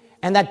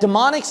 And that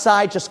demonic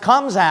side just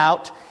comes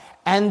out.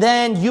 And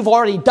then you've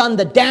already done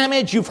the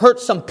damage. You've hurt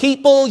some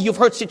people. You've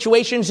hurt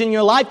situations in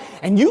your life.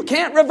 And you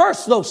can't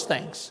reverse those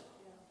things.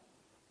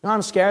 You know what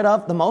I'm scared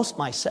of the most?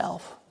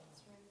 Myself.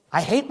 I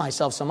hate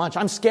myself so much.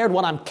 I'm scared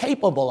what I'm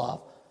capable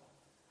of.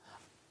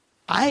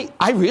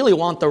 I really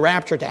want the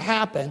rapture to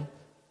happen.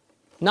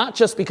 Not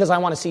just because I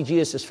want to see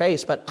Jesus'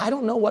 face, but I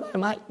don't know what I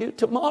might do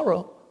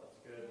tomorrow.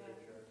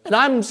 And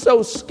I'm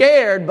so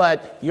scared,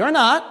 but you're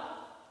not.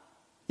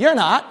 You're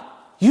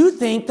not. You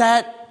think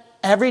that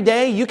every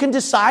day you can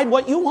decide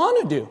what you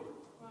want to do.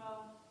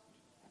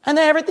 And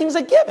then everything's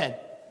a given.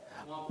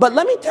 But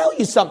let me tell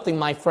you something,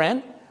 my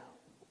friend.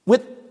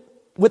 With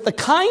with the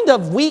kind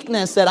of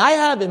weakness that I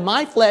have in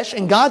my flesh,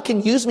 and God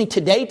can use me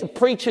today to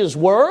preach His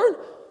word,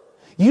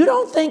 you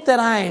don't think that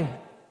I'm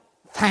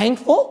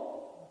thankful?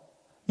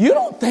 You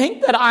don't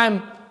think that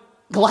I'm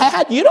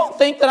glad? You don't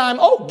think that I'm,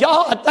 oh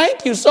God,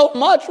 thank you so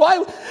much.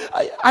 Why?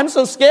 I'm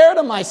so scared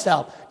of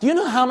myself. Do you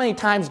know how many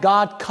times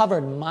God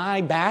covered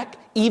my back,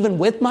 even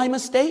with my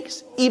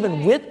mistakes,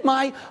 even with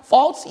my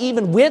faults,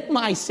 even with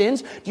my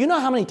sins? Do you know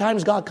how many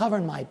times God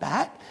covered my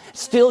back,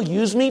 still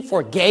used me,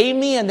 forgave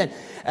me, and then,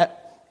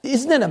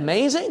 isn't it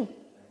amazing?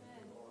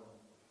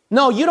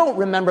 No, you don't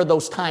remember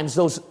those times,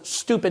 those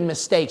stupid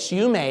mistakes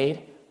you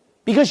made,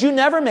 because you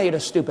never made a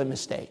stupid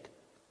mistake.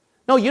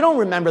 No, you don't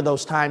remember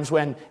those times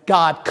when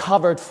God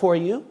covered for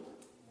you,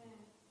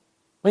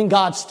 when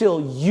God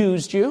still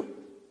used you,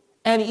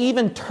 and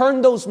even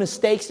turned those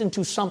mistakes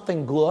into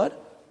something good.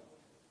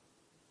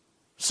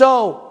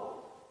 So,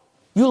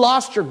 you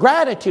lost your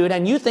gratitude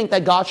and you think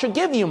that God should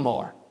give you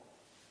more.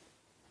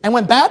 And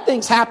when bad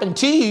things happen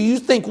to you, you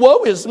think,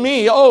 woe is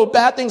me. Oh,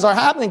 bad things are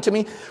happening to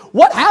me.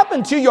 What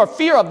happened to your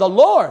fear of the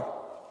Lord?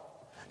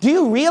 Do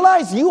you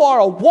realize you are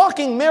a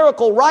walking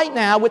miracle right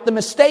now with the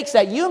mistakes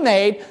that you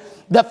made,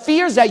 the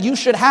fears that you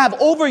should have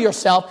over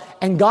yourself,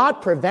 and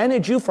God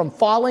prevented you from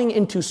falling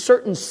into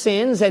certain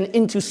sins and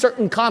into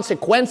certain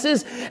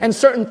consequences and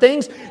certain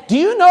things? Do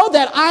you know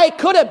that I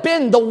could have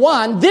been the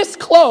one this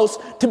close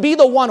to be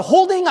the one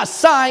holding a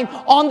sign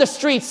on the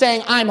street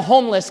saying, I'm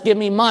homeless, give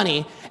me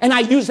money, and I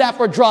use that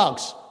for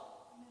drugs?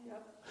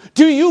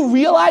 Do you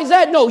realize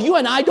that? No, you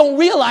and I don't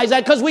realize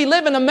that because we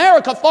live in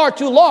America far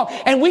too long.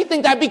 And we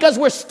think that because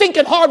we're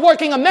stinking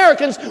hardworking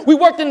Americans, we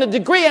worked in a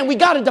degree and we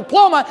got a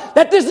diploma,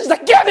 that this is a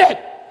given.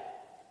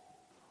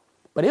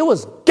 But it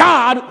was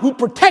God who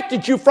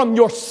protected you from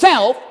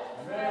yourself,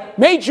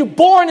 made you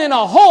born in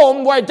a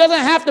home where it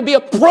doesn't have to be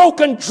a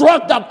broken,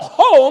 drugged up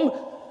home,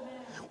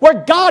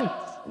 where God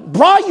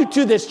brought you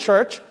to this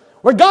church,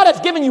 where God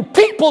has given you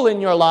people in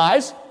your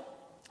lives.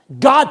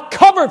 God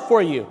covered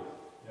for you.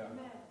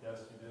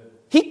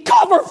 He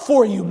covered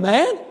for you,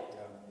 man.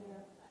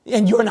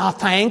 And you're not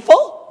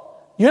thankful?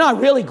 You're not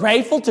really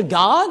grateful to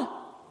God?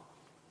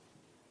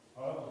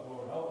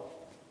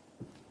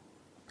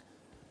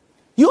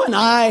 You and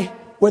I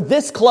were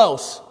this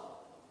close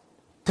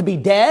to be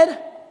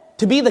dead,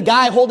 to be the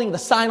guy holding the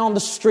sign on the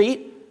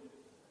street,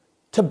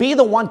 to be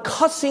the one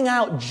cussing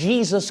out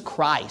Jesus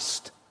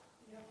Christ.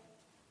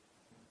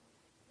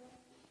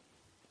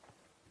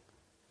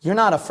 You're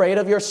not afraid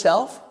of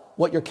yourself,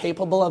 what you're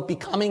capable of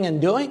becoming and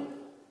doing?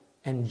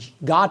 And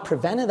God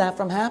prevented that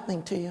from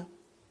happening to you.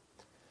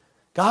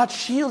 God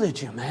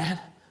shielded you, man.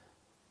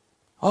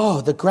 Oh,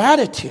 the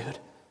gratitude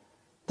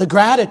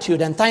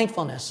and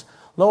thankfulness.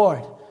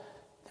 Lord,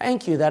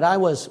 thank you that I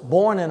was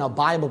born in a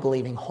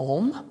Bible-believing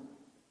home,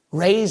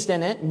 raised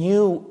in it,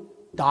 knew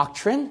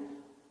doctrine.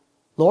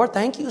 Lord,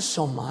 thank you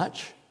so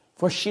much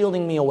for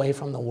shielding me away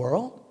from the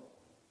world.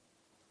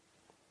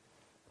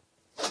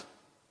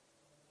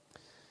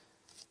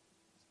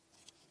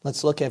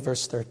 Let's look at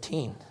verse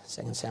 13,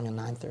 2 Samuel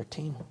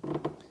 9:13.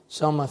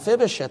 So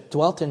Mephibosheth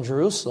dwelt in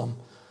Jerusalem,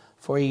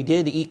 for he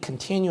did eat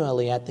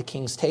continually at the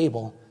king's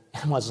table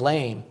and was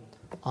lame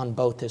on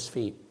both his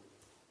feet.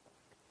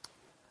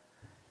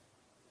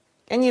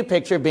 Can you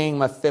picture being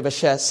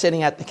Mephibosheth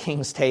sitting at the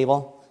king's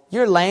table?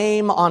 You're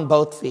lame on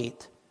both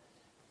feet.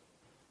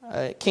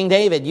 King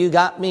David, you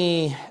got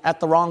me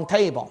at the wrong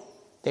table.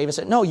 David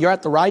said, no, you're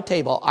at the right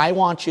table. I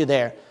want you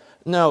there.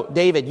 No,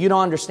 David, you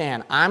don't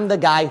understand. I'm the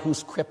guy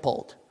who's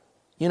crippled.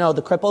 You know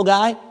the crippled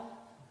guy?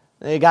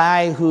 The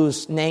guy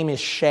whose name is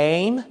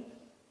Shame.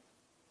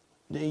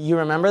 You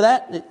remember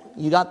that?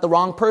 You got the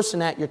wrong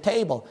person at your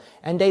table.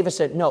 And David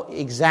said, no,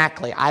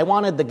 exactly. I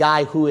wanted the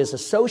guy who is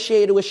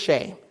associated with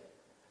shame,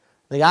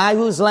 the guy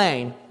who's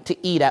lame,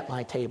 to eat at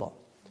my table.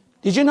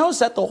 Did you notice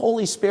that the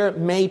Holy Spirit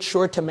made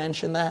sure to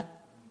mention that?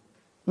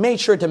 Made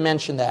sure to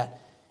mention that.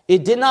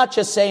 It did not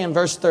just say in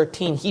verse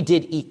 13, he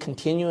did eat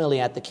continually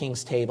at the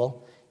king's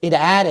table. It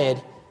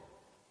added,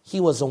 he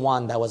was the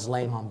one that was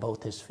lame on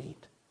both his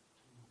feet.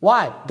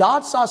 Why?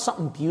 God saw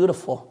something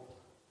beautiful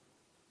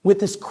with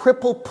this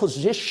crippled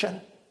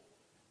position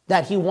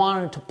that he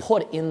wanted to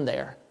put in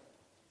there.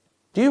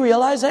 Do you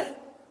realize that?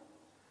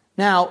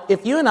 Now,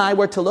 if you and I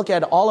were to look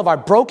at all of our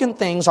broken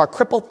things, our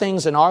crippled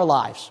things in our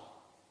lives,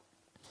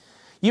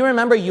 you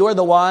remember you were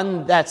the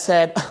one that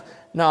said,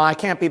 no, I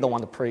can't be the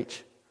one to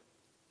preach.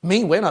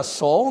 Me win a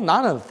soul?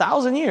 Not in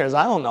 1,000 years.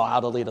 I don't know how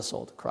to lead a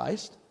soul to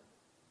Christ.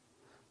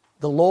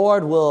 The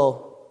Lord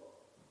will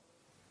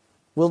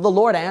the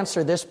Lord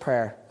answer this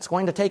prayer? It's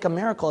going to take a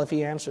miracle if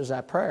he answers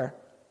that prayer.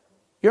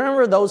 You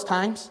remember those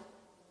times?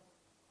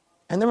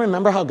 And then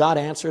remember how God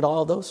answered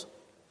all of those?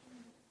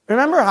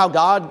 Remember how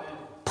God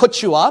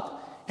put you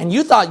up and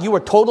you thought you were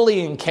totally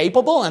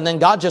incapable and then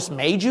God just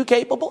made you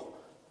capable?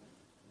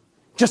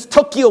 Just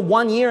took you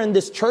 1 year in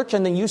this church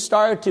and then you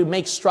started to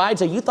make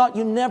strides that you thought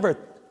you never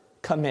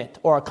commit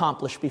or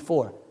accomplish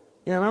before.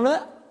 You remember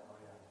that?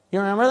 You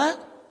remember that?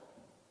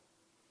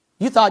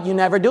 You thought you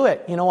never do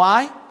it. You know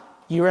why?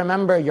 You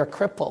remember your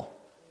cripple.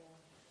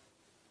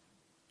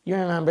 You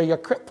remember your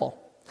cripple.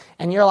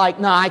 And you're like,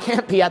 no, I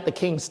can't be at the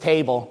king's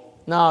table.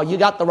 No, you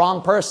got the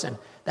wrong person.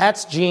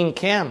 That's Gene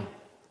Kim.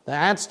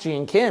 That's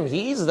Gene Kim.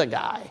 He's the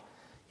guy,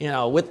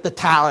 with the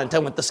talent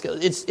and with the skill.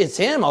 It's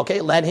him,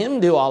 okay? Let him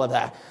do all of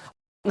that.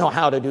 I don't know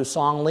how to do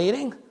song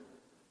leading.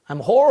 I'm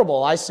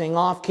horrible. I sing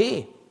off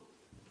key.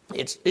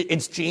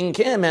 It's Gene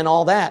Kim and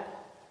all that.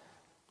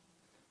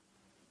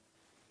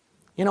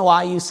 You know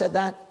why you said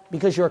that?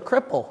 Because you're a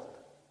cripple.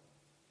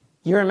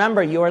 You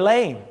remember you were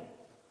lame.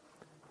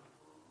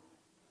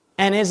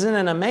 And isn't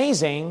it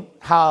amazing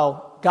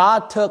how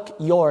God took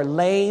your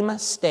lame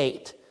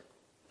state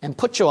and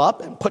put you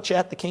up and put you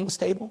at the king's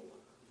table?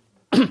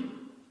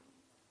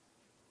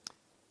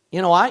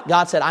 You know what?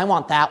 God said, I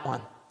want that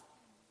one.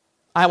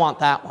 I want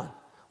that one.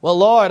 Well,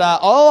 Lord,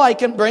 all I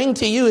can bring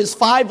to you is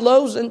 5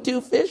 loaves and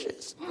 2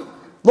 fishes.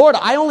 Lord,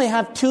 I only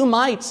have 2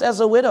 mites as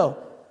a widow.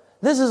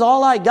 This is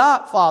all I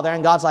got, Father.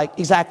 And God's like,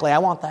 exactly, I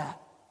want that.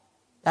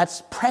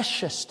 That's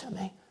precious to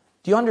me.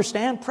 Do you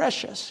understand?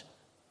 Precious.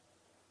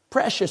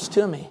 Precious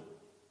to me.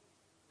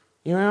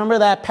 You remember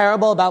that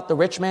parable about the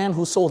rich man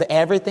who sold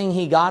everything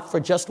he got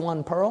for just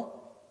 1 pearl?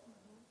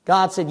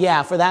 God said,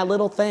 yeah, for that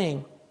little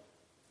thing,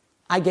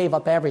 I gave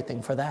up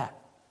everything for that.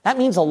 That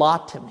means a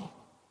lot to me.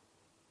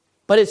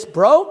 But it's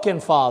broken,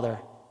 Father.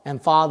 And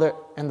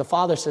the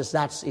Father says,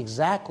 that's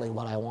exactly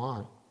what I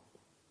want.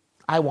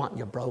 I want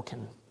your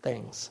broken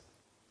things.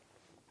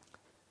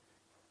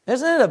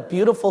 Isn't it a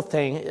beautiful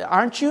thing?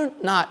 Aren't you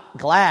not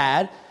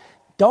glad?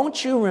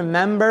 Don't you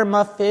remember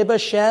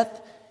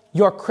Mephibosheth,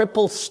 your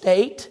crippled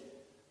state?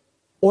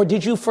 Or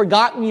did you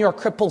forgotten your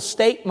crippled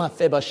state,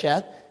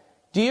 Mephibosheth?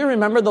 Do you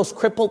remember those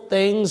crippled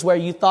things where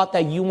you thought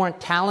that you weren't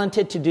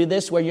talented to do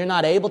this, where you're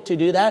not able to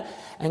do that?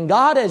 And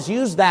God has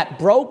used that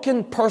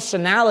broken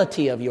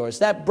personality of yours,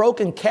 that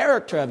broken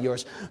character of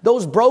yours,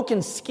 those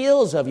broken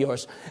skills of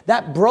yours,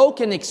 that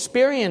broken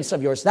experience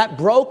of yours, that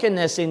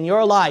brokenness in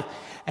your life,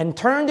 and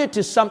turned it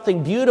to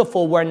something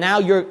beautiful where now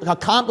you're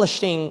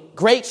accomplishing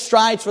great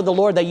strides for the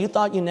Lord that you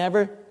thought you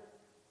never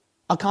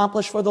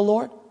accomplished for the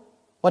Lord?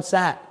 What's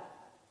that?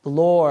 The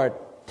Lord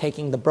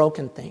taking the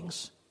broken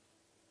things.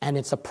 And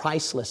it's a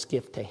priceless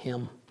gift to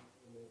Him.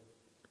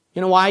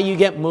 You know why you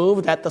get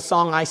moved at the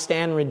song, I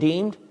Stand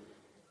Redeemed?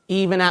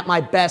 Even at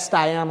my best,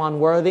 I am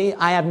unworthy.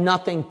 I have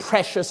nothing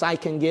precious I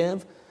can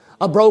give.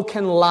 A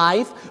broken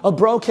life, a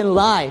broken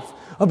life.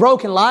 A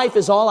broken life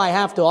is all I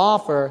have to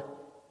offer.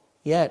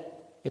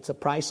 Yet, it's a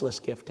priceless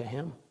gift to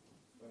Him.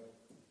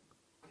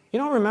 You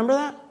don't remember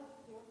that?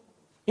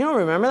 You don't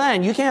remember that?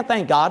 And you can't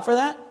thank God for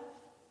that?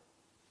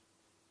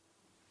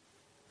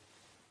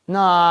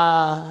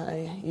 Nah,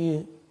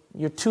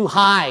 you're too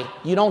high.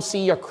 You don't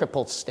see your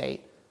crippled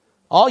state.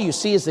 All you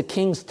see is the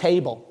king's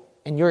table,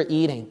 and you're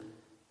eating.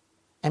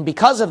 And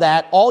because of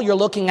that, all you're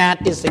looking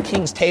at is the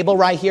king's table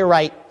right here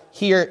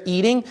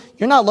eating.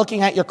 You're not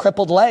looking at your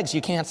crippled legs.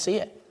 You can't see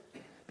it.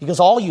 Because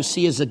all you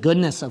see is the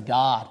goodness of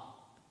God.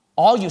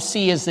 All you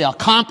see is the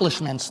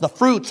accomplishments, the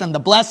fruits, and the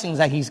blessings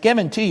that He's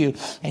given to you,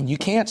 and you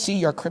can't see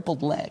your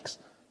crippled legs.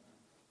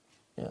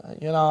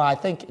 I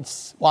think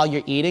it's while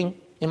you're eating,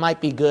 it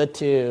might be good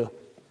to...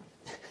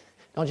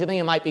 Don't you think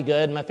it might be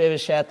good,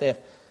 Mephibosheth, if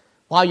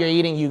while you're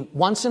eating, you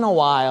once in a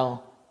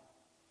while,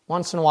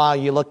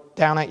 you look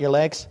down at your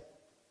legs?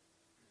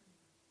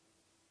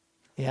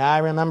 Yeah, I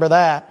remember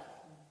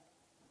that.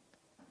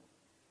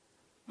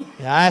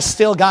 Yeah, I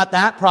still got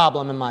that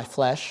problem in my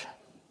flesh.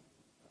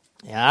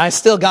 Yeah, I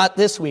still got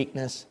this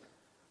weakness.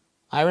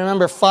 I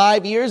remember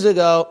 5 years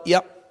ago,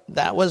 yep,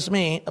 that was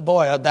me.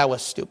 Boy, that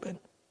was stupid.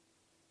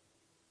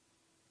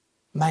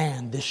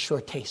 Man, this sure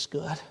tastes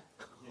good.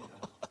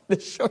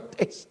 This sure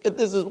tastes good.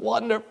 This is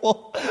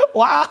wonderful.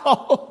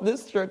 Wow,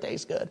 this sure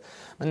tastes good.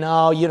 But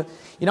no, you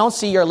don't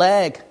see your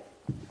leg,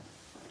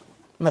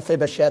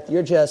 Mephibosheth.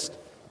 You're just,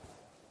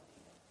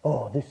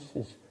 oh, this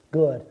is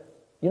good.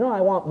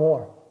 I want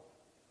more.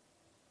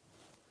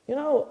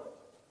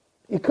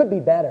 It could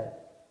be better.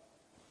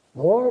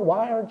 Lord,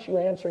 why aren't you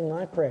answering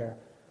my prayer?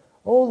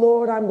 Oh,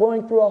 Lord, I'm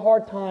going through a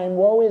hard time.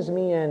 Woe is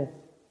me. And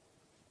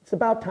it's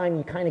about time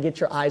you kind of get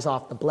your eyes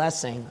off the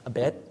blessing a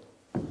bit.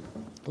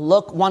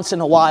 Look once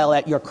in a while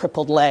at your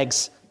crippled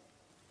legs.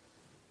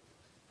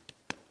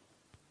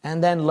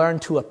 And then learn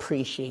to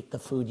appreciate the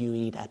food you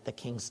eat at the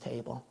king's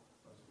table.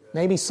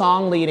 Maybe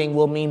song leading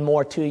will mean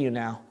more to you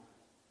now.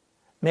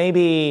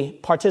 Maybe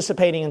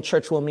participating in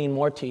church will mean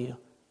more to you.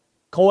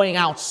 Going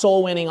out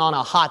soul winning on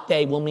a hot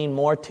day will mean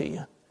more to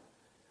you.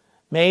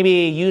 Maybe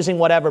using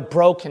whatever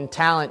broken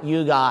talent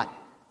you got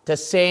to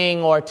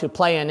sing or to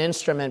play an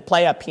instrument,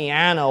 play a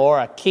piano or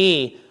a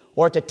key,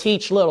 or to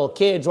teach little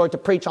kids, or to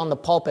preach on the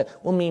pulpit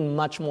will mean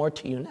much more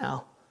to you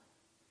now.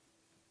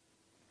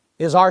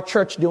 Is our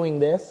church doing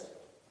this?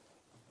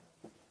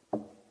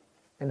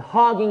 And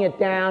hogging it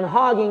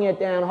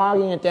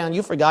down.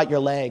 You forgot your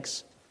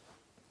legs.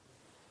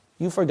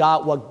 You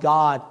forgot what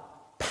God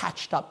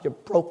patched up your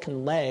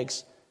broken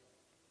legs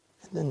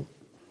and then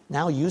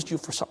now used you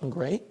for something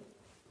great.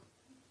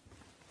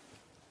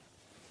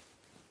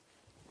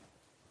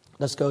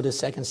 Let's go to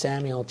 2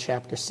 Samuel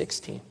chapter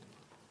 16.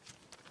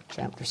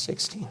 Chapter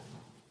 16.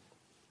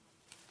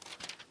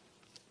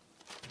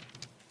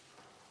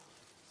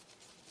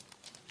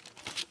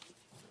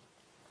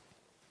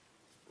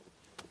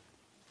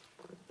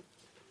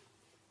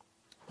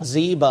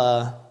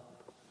 Ziba,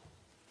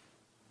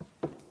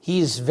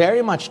 he's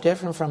very much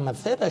different from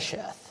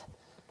Mephibosheth.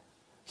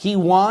 He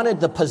wanted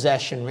the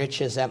possession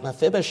riches that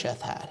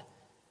Mephibosheth had.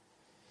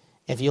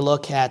 If you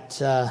look at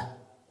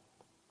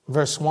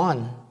verse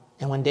 1,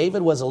 and when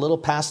David was a little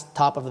past the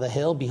top of the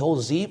hill,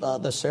 behold, Ziba,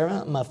 the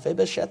servant of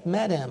Mephibosheth,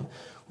 met him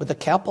with a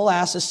couple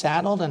asses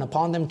saddled, and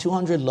upon them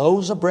 200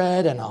 loaves of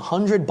bread, and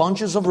 100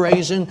 bunches of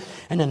raisin,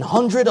 and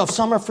 100 of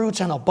summer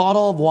fruits, and a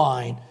bottle of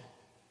wine.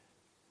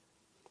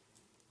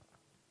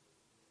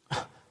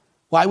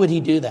 Why would he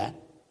do that?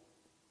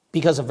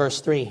 Because of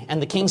verse 3.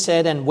 And the king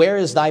said, and where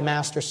is thy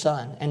master's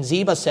son? And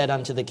Ziba said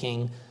unto the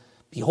king,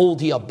 behold,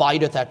 he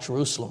abideth at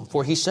Jerusalem.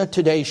 For he said,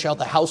 today shall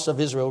the house of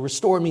Israel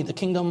restore me the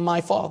kingdom of my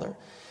father.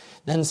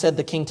 Then said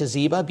the king to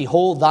Ziba,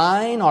 behold,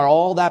 thine are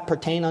all that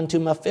pertain unto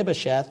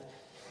Mephibosheth.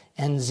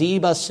 And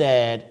Ziba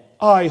said,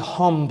 I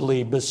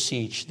humbly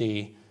beseech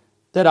thee,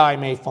 that I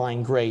may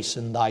find grace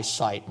in thy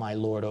sight, my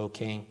lord, O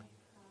king.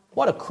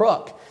 What a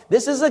crook.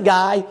 This is a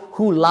guy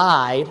who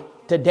lied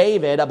to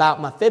David about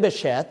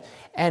Mephibosheth.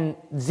 And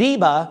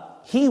Ziba,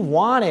 he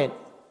wanted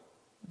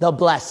the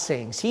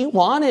blessings. He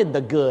wanted the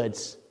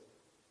goods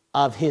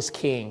of his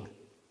king.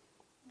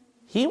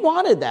 He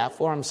wanted that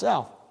for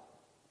himself.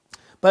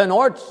 But in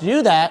order to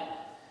do that,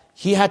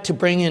 he had to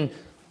bring in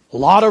a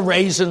lot of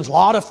raisins, a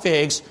lot of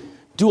figs,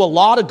 do a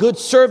lot of good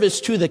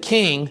service to the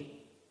king.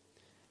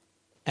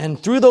 And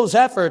through those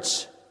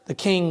efforts, the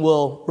king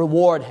will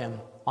reward him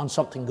on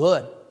something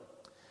good.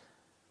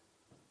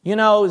 You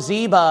know,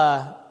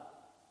 Ziba,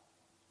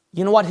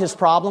 you know what his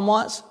problem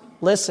was?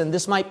 Listen,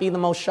 this might be the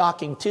most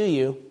shocking to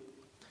you.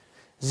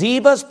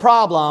 Ziba's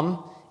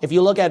problem, if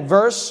you look at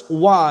verse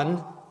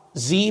 1,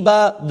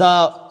 Ziba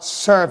the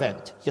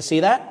servant. You see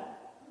that?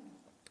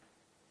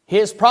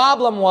 His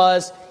problem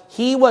was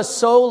he was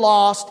so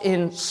lost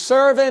in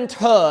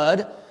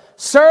servanthood,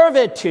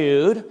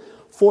 servitude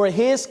for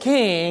his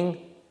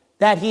king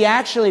that he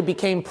actually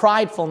became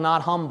prideful,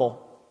 not humble.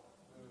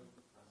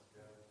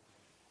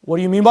 What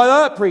do you mean by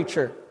that,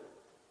 preacher?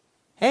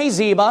 Hey,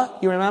 Ziba,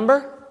 you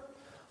remember?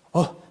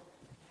 Oh,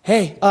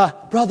 hey,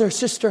 brother,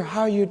 sister,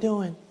 how are you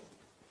doing?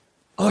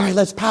 All right,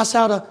 let's pass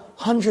out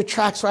 100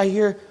 tracts right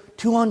here,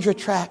 200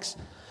 tracts.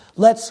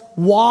 Let's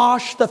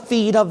wash the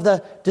feet of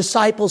the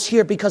disciples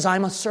here because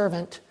I'm a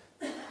servant.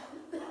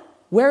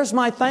 Where's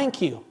my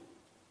thank you?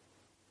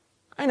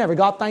 I never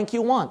got thank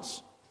you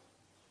once.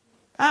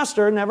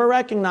 Pastor never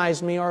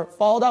recognized me or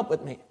followed up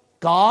with me.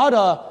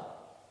 God,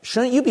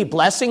 shouldn't you be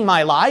blessing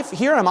my life?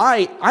 Here am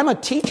I. I'm a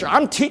teacher.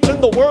 I'm teaching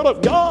the Word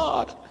of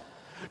God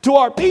to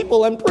our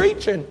people and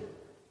preaching.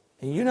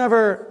 And you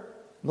never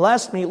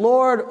blessed me.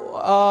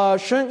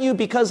 Lord, shouldn't you,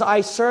 because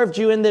I served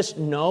you in this?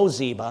 No,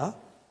 Ziba.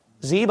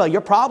 Ziba,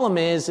 your problem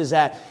is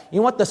that, you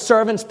know what the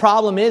servant's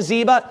problem is,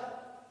 Ziba?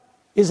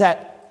 Is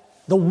that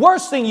the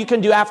worst thing you can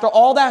do after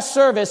all that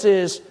service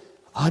is,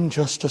 I'm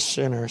just a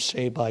sinner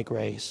saved by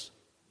grace.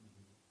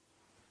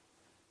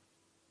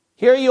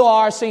 Here you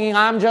are singing,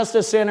 I'm just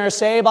a sinner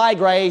saved by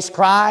grace,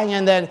 crying,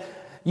 and then,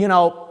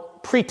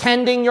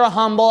 pretending you're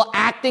humble,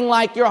 acting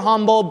like you're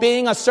humble,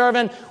 being a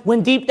servant,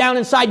 when deep down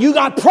inside you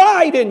got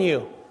pride in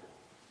you.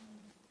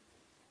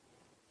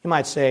 You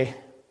might say,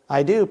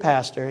 I do,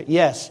 Pastor.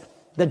 Yes.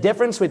 The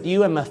difference with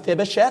you and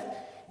Mephibosheth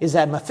is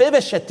that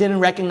Mephibosheth didn't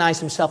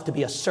recognize himself to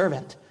be a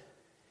servant.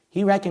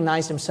 He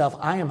recognized himself,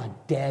 I am a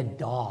dead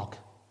dog.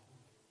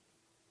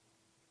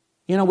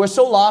 We're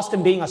so lost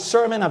in being a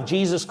servant of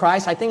Jesus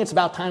Christ, I think it's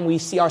about time we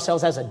see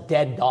ourselves as a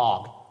dead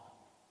dog.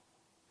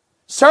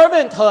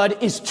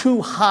 Servanthood is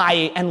too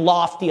high and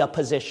lofty a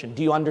position.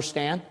 Do you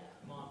understand?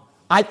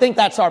 I think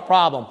that's our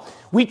problem.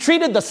 We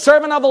treated the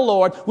servant of the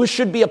Lord, which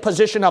should be a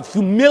position of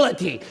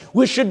humility,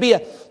 which should be a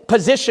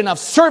position of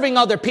serving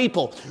other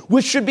people,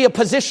 which should be a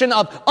position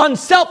of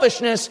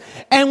unselfishness,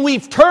 and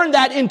we've turned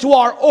that into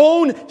our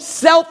own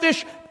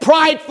selfish,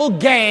 prideful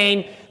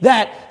gain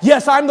that,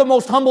 yes, I'm the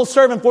most humble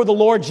servant for the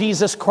Lord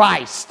Jesus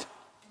Christ.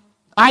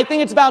 I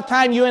think it's about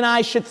time you and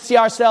I should see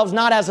ourselves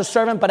not as a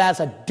servant, but as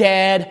a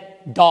dead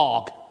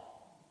dog.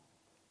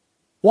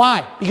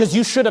 Why? Because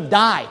you should have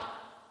died.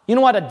 You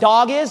know what a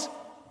dog is?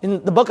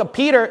 In the book of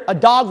Peter, a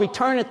dog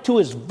returneth to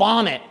his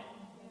vomit,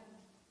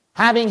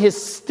 having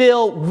his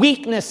still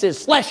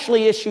weaknesses,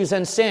 fleshly issues,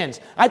 and sins.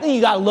 I think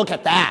you got to look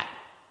at that.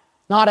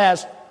 Not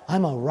as,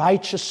 I'm a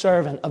righteous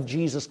servant of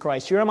Jesus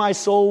Christ. Here am I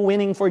soul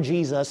winning for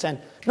Jesus. And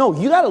no,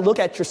 you got to look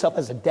at yourself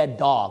as a dead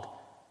dog.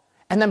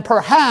 And then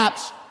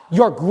perhaps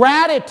your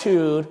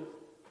gratitude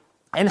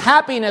and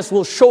happiness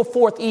will show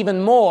forth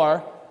even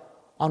more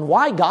on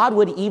why God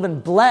would even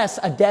bless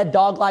a dead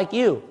dog like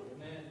you.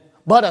 Amen.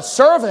 But a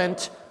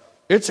servant,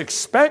 it's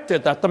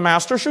expected that the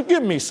master should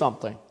give me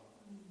something.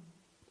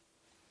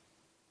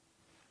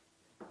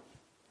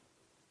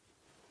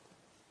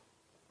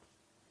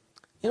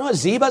 You know what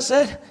Ziba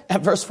said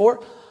at verse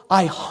 4?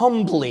 I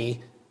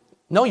humbly,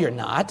 no you're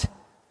not,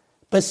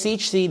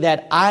 beseech thee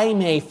that I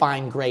may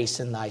find grace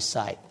in thy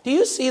sight. Do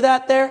you see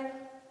that there?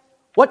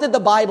 What did the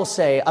Bible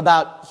say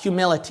about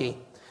humility?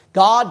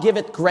 God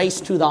giveth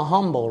grace to the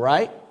humble,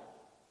 right?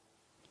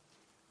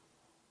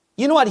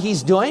 You know what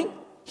he's doing?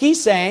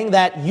 He's saying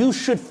that you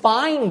should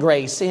find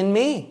grace in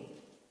me.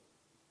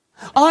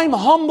 I'm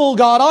humble,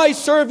 God. I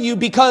serve you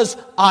because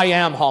I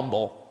am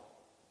humble.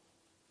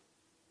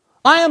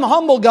 I am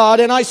humble,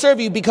 God, and I serve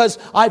you because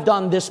I've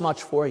done this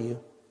much for you.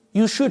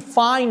 You should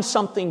find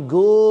something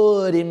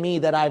good in me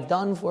that I've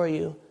done for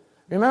you.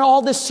 Remember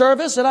all this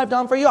service that I've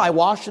done for you? I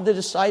washed the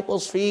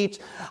disciples' feet.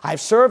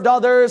 I've served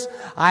others.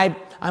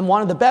 I'm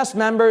one of the best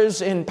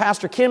members in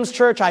Pastor Kim's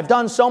church. I've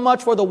done so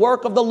much for the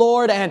work of the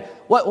Lord. And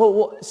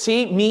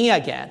see, me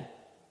again.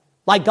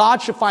 Like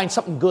God should find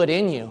something good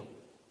in you.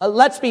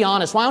 Let's be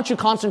honest. Why don't you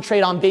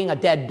concentrate on being a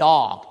dead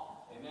dog?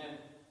 Amen.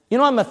 You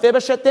know what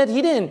Mephibosheth did?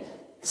 He didn't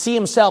see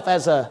himself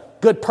as a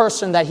good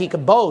person that he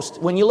could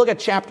boast. When you look at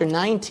chapter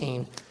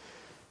 19,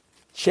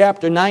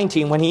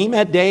 when he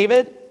met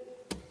David,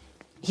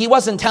 he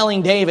wasn't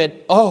telling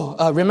David,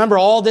 remember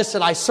all this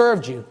that I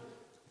served you.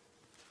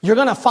 You're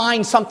going to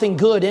find something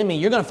good in me.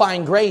 You're going to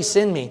find grace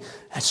in me.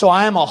 So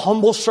I am a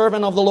humble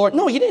servant of the Lord.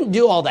 No, he didn't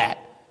do all that.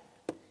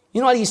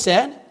 You know what he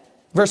said?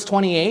 Verse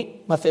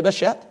 28,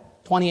 Mephibosheth,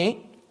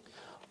 28.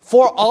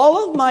 For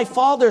all of my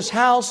father's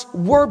house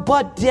were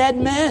but dead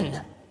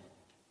men.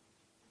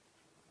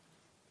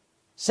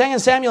 2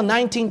 Samuel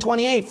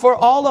 19:28. For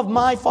all of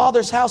my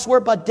father's house were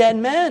but dead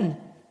men.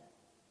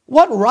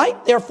 What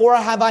right, therefore,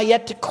 have I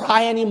yet to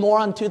cry any more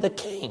unto the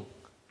king?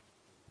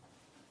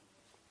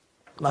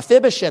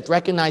 Mephibosheth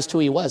recognized who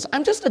he was.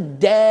 I'm just a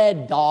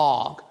dead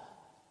dog.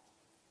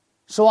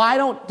 So I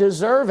don't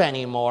deserve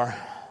any more.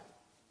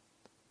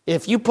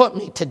 If you put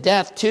me to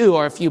death too,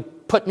 or if you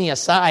put me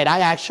aside, I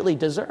actually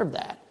deserve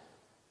that.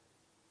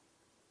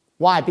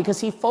 Why? Because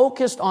he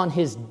focused on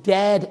his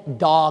dead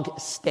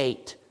dog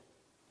state.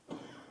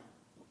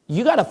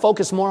 You got to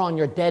focus more on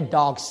your dead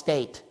dog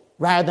state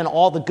rather than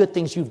all the good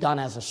things you've done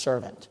as a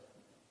servant.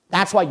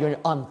 That's why you're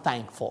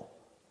unthankful.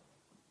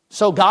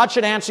 So God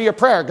should answer your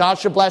prayer. God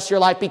should bless your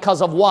life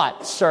because of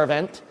what,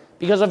 servant?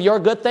 Because of your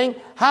good thing?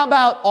 How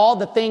about all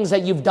the things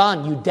that you've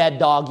done, you dead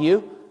dog,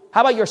 you?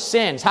 How about your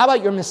sins? How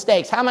about your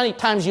mistakes? How many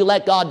times you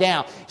let God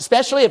down?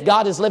 Especially if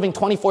God is living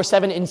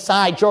 24/7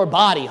 inside your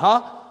body,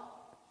 huh?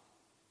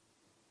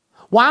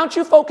 Why don't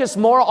you focus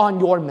more on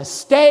your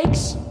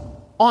mistakes,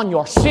 on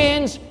your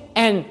sins,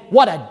 and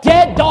what a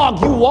dead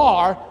dog you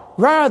are,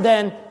 rather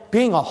than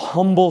being a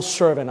humble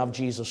servant of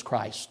Jesus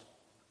Christ?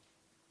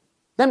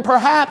 Then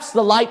perhaps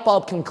the light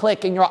bulb can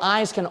click and your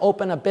eyes can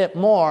open a bit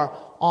more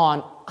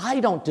on, I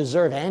don't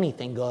deserve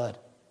anything good.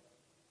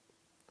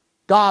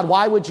 God,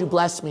 why would you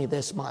bless me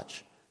this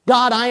much?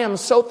 God, I am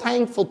so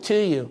thankful to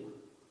you.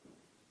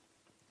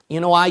 You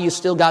know why you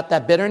still got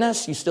that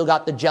bitterness? You still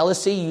got the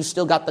jealousy? You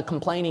still got the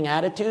complaining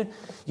attitude?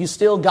 You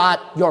still got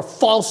your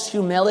false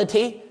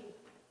humility?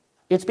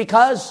 It's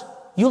because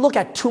you look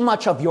at too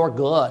much of your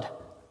good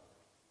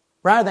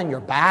rather than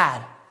your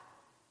bad.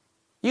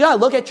 You got to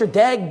look at your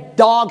dead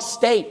dog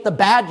state, the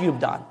bad you've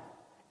done.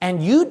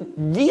 And you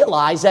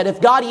realize that if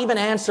God even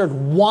answered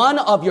one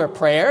of your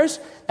prayers,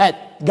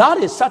 that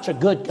God is such a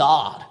good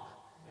God.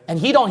 And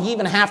he don't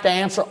even have to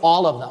answer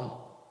all of them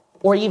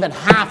or even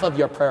half of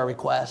your prayer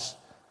requests.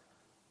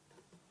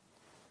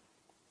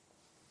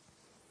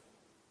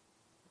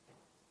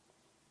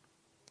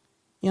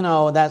 You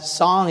know, that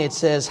song, it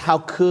says, how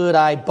could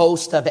I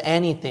boast of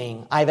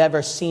anything I've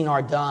ever seen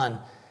or done?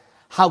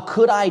 How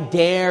could I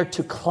dare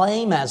to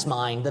claim as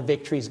mine the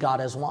victories God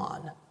has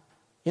won?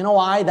 You know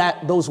why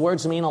those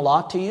words mean a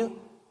lot to you?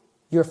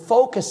 You're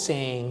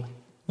focusing,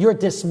 you're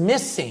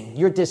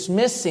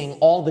dismissing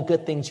all the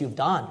good things you've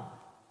done.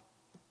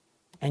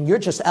 And you're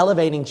just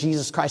elevating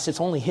Jesus Christ. It's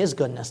only his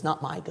goodness,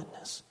 not my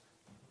goodness.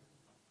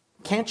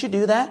 Can't you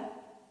do that?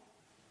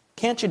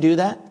 Can't you do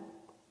that?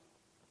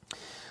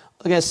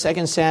 Look at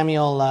 2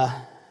 Samuel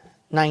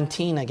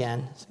 19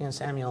 again. 2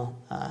 Samuel,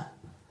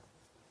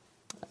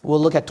 we'll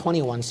look at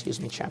 21,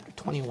 chapter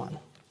 21.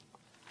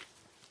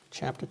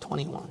 Chapter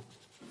 21.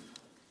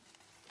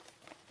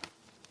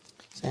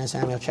 2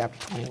 Samuel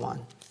chapter 21.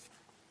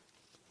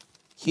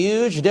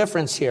 Huge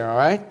difference here, all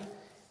right?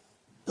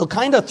 It'll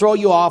kind of throw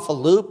you off a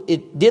loop.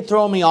 It did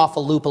throw me off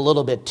a loop a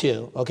little bit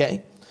too,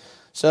 okay?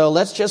 So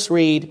let's just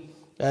read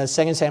 2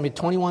 Samuel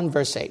 21,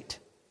 verse 8.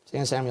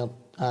 2 Samuel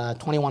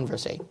 21,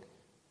 verse 8.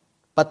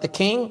 But the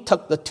king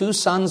took the two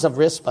sons of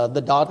Rizpah,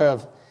 the daughter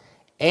of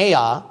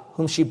Aiah,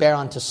 whom she bare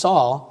unto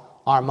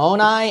Saul,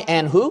 Armoni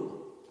and who?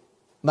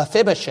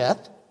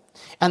 Mephibosheth,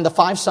 and the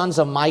 5 sons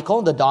of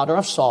Michal, the daughter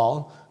of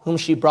Saul, whom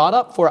she brought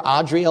up for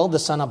Adriel, the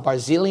son of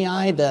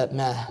Barzillai, the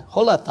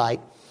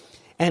Meholathite,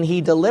 and he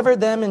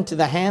delivered them into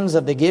the hands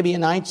of the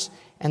Gibeonites,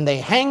 and they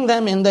hanged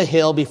them in the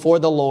hill before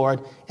the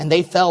Lord, and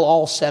they fell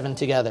all 7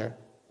 together.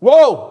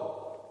 Whoa!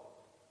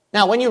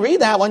 Now, when you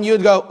read that one, you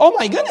would go, oh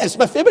my goodness,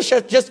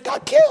 Mephibosheth just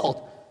got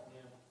killed.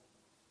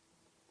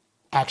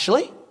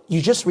 Actually, you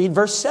just read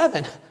verse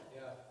 7.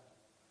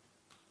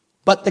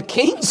 But the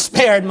king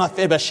spared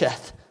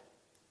Mephibosheth,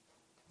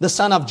 the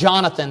son of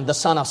Jonathan, the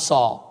son of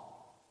Saul.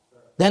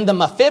 Then the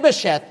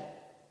Mephibosheth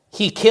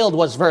he killed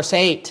was verse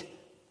 8.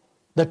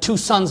 The 2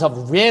 sons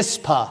of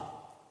Rizpah.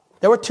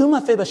 There were 2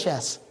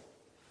 Mephibosheths.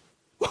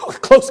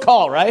 Close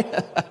call, right?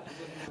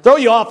 throw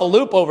you off a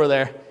loop over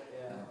there.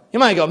 You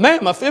might go,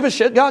 man,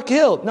 Mephibosheth got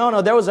killed.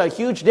 No, there was a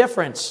huge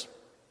difference.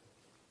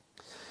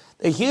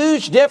 The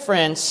huge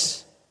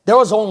difference, there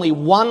was only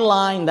one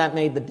line that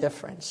made the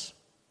difference.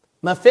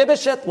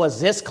 Mephibosheth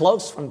was this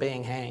close from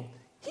being hanged.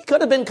 He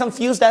could have been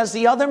confused as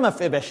the other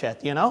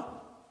Mephibosheth, No,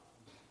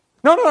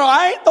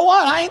 I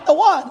ain't the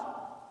one.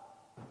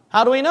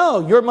 How do we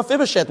know? You're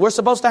Mephibosheth. We're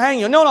supposed to hang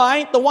you. No, I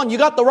ain't the one. You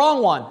got the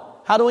wrong one.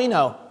 How do we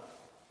know?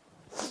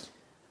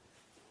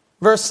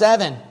 Verse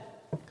 7.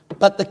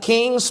 But the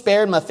king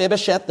spared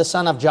Mephibosheth, the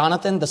son of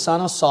Jonathan, the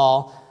son of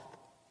Saul,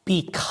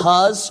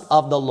 because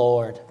of the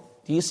Lord.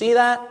 Do you see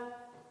that?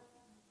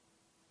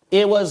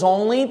 It was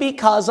only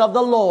because of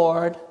the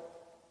Lord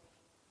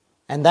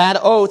and that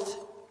oath,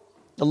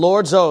 the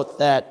Lord's oath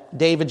that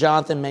David and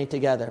Jonathan made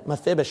together.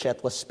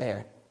 Mephibosheth was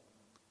spared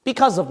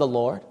because of the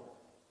Lord.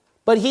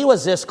 But he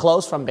was this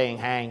close from being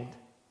hanged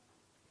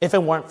if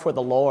it weren't for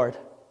the Lord.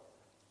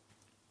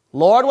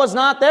 Lord was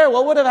not there.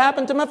 What would have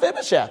happened to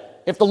Mephibosheth?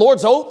 If the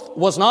Lord's oath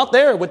was not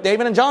there with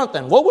David and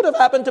Jonathan, what would have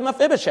happened to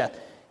Mephibosheth?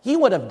 He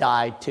would have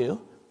died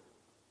too.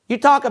 You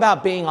talk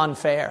about being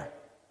unfair.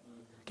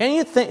 Can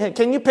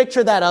you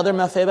picture that other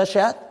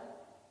Mephibosheth?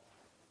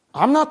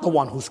 I'm not the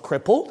one who's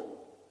crippled.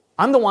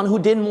 I'm the one who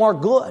did more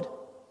good.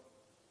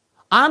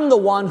 I'm the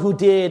one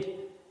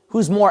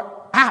who's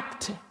more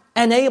apt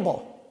and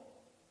able.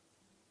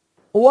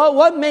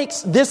 What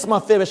makes this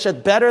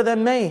Mephibosheth better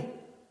than me?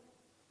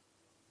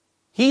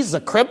 He's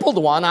the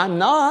crippled one. I'm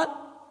not.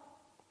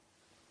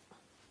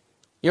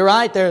 You're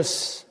right.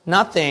 There's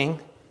nothing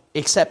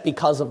except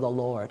because of the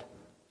Lord.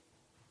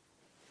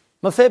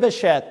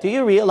 Mephibosheth, do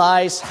you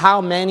realize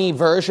how many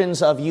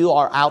versions of you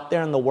are out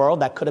there in the world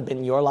that could have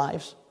been your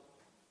lives?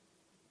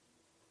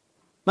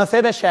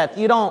 Mephibosheth,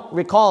 you don't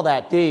recall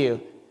that, do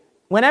you?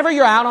 Whenever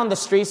you're out on the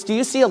streets, do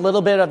you see a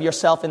little bit of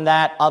yourself in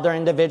that other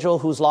individual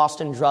who's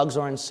lost in drugs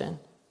or in sin?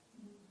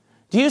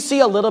 Do you see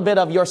a little bit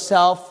of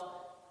yourself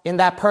in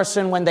that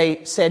person when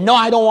they said, no,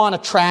 I don't want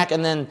to track,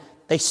 and then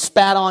they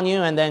spat on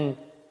you, and then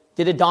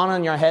did it dawn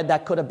on your head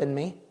that could have been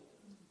me?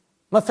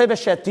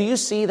 Mephibosheth, do you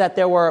see that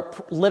there were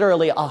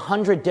literally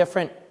 100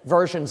 different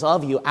versions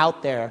of you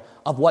out there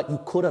of what you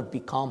could have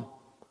become?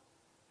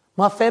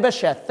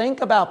 Mephibosheth,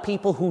 think about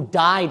people who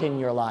died in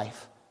your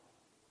life.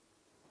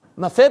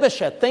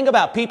 Mephibosheth, think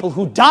about people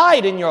who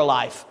died in your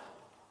life.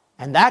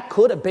 And that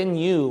could have been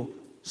you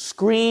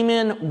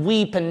screaming,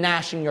 weeping,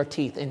 gnashing your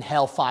teeth in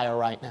hellfire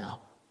right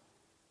now.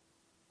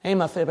 Hey,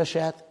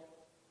 Mephibosheth,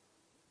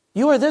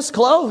 you are this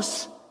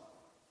close.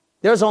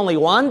 There's only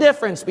one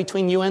difference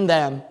between you and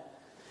them.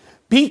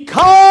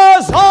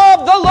 Because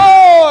of the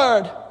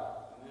Lord.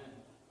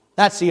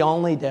 That's the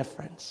only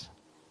difference.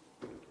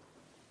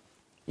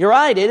 You're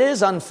right, it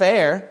is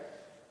unfair.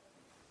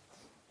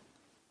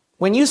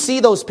 When you see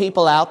those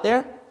people out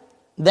there,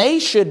 they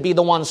should be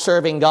the ones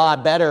serving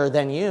God better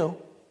than you.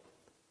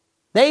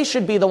 They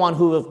should be the one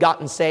who have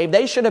gotten saved.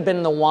 They should have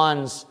been the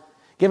ones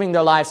giving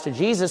their lives to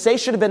Jesus. They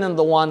should have been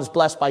the ones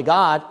blessed by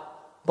God.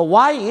 But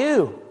why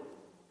you?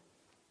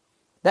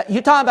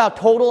 You talk about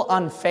total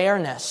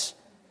unfairness.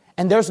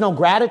 And there's no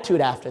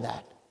gratitude after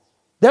that.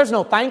 There's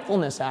no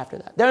thankfulness after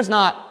that. There's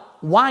not,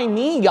 why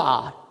me,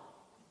 God?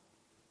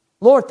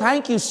 Lord,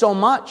 thank you so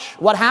much.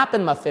 What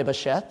happened,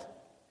 Mephibosheth?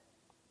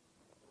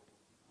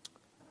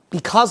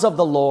 Because of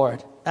the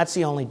Lord. That's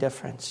the only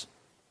difference.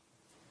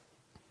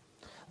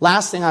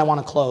 Last thing I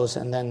want to close,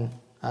 and then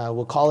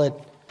we'll call it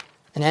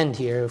an end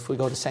here if we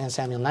go to 2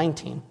 Samuel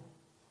 19.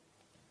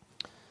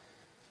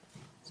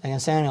 2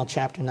 Samuel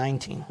chapter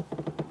 19.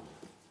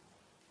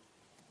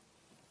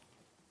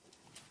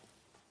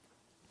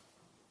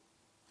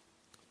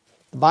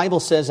 The Bible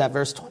says at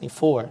verse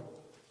 24,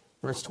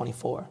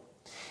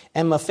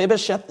 and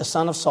Mephibosheth, the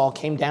son of Saul,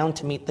 came down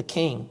to meet the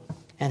king,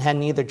 and had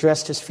neither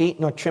dressed his feet,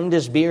 nor trimmed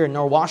his beard,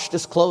 nor washed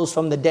his clothes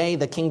from the day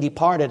the king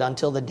departed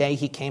until the day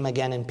he came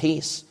again in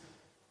peace.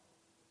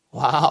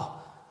 Wow.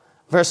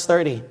 Verse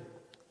 30.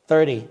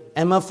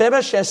 And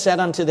Mephibosheth said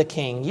unto the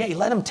king, yea,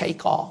 let him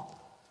take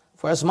all.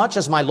 For as much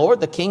as my lord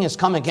the king is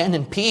come again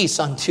in peace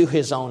unto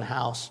his own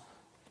house.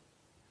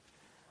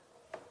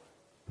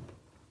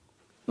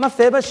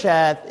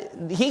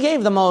 Mephibosheth, he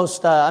gave the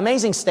most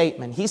amazing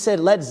statement. He said,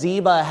 let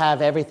Ziba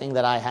have everything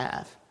that I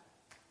have.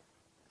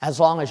 As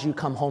long as you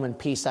come home in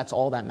peace, that's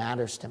all that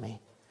matters to me.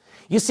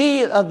 You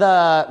see,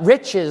 the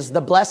riches,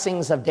 the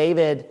blessings of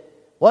David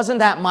wasn't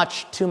that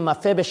much to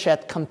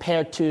Mephibosheth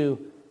compared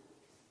to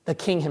the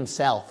king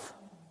himself.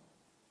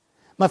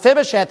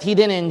 Mephibosheth, he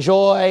didn't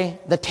enjoy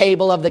the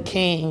table of the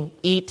king,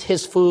 eat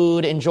his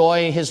food,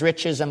 enjoy his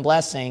riches and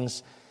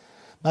blessings.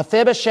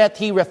 Mephibosheth,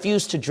 he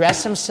refused to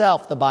dress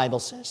himself, the Bible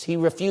says. He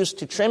refused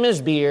to trim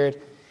his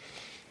beard.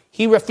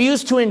 He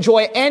refused to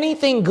enjoy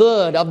anything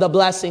good of the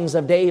blessings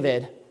of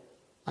David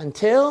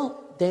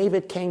until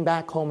David came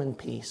back home in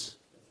peace.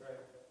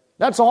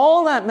 That's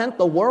all that meant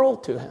the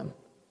world to him.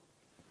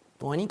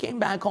 But when he came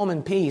back home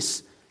in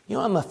peace, you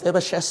know what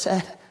Mephibosheth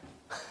said?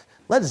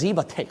 Let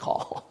Ziba take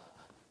all.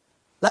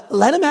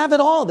 Let him have it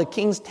all. The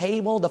king's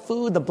table, the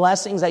food, the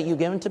blessings that you've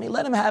given to me,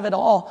 let him have it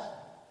all.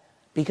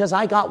 Because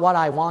I got what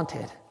I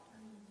wanted.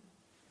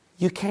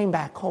 You came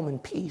back home in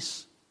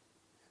peace.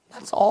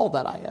 That's all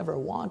that I ever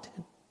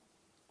wanted.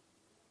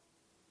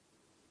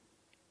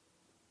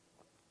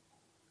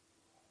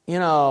 You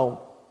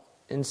know,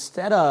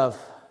 instead of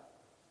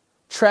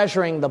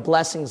treasuring the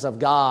blessings of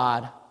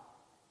God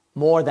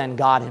more than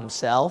God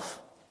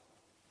himself,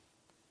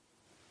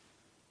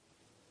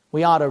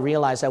 we ought to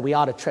realize that we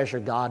ought to treasure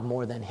God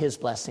more than his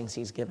blessings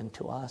he's given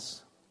to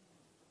us.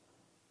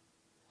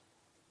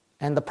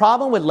 And the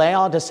problem with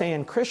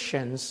Laodicean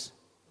Christians,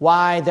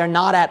 why they're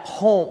not at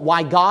home,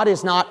 why God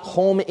is not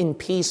home in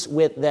peace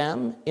with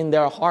them in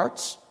their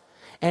hearts,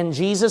 and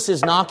Jesus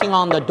is knocking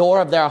on the door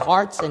of their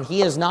hearts and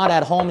he is not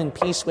at home in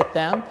peace with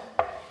them,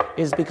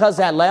 is because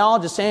that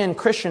Laodicean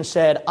Christian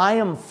said, I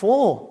am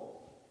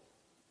full,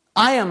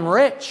 I am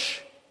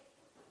rich,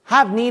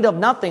 have need of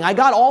nothing. I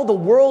got all the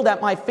world at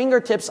my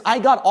fingertips. I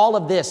got all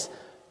of this.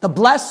 The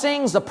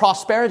blessings, the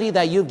prosperity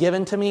that you've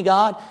given to me,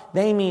 God,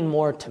 they mean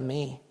more to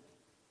me.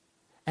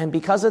 And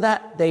because of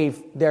that,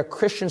 their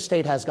Christian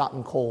state has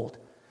gotten cold.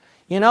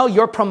 You know,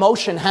 your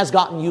promotion has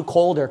gotten you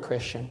colder,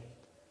 Christian.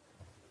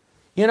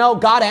 You know,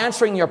 God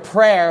answering your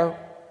prayer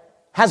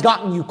has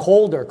gotten you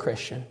colder,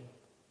 Christian.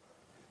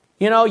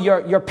 You know,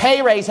 your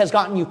pay raise has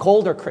gotten you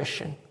colder,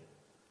 Christian.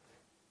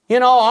 You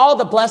know, all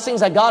the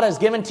blessings that God has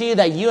given to you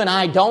that you and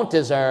I don't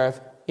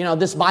deserve, you know,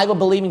 this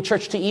Bible-believing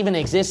church to even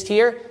exist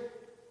here,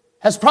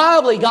 has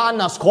probably gotten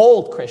us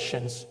cold,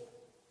 Christians.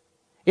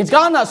 It's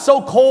gotten us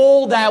so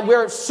cold that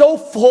we're so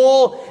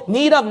full,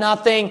 need of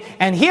nothing,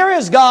 and here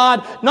is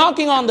God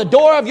knocking on the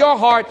door of your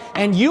heart,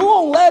 and you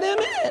won't let him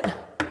in.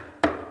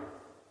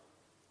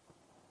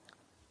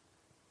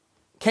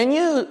 Can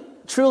you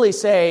truly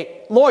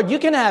say, Lord, you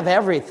can have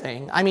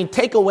everything? I mean,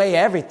 take away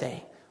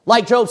everything.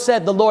 Like Job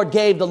said, the Lord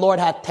gave, the Lord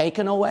hath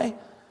taken away.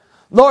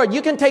 Lord,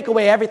 you can take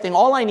away everything.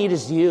 All I need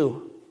is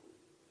you.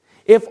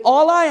 If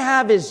all I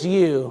have is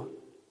you,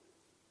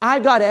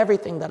 I've got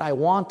everything that I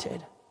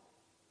wanted.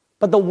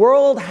 But the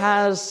world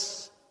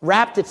has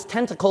wrapped its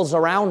tentacles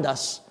around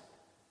us.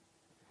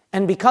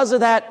 And because of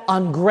that,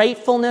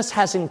 ungratefulness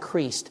has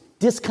increased.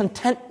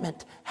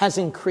 Discontentment has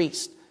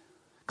increased.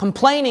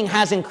 Complaining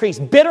has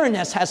increased.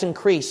 Bitterness has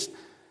increased.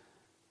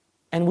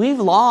 And we've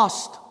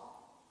lost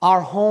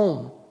our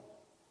home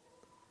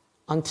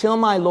until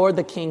my Lord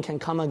the King can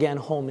come again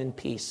home in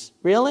peace.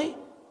 Really?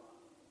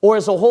 Or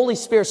is the Holy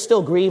Spirit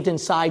still grieved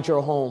inside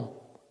your home?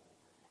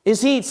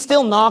 Is he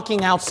still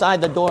knocking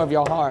outside the door of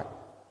your heart?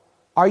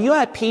 Are you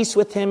at peace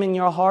with him in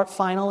your heart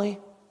finally?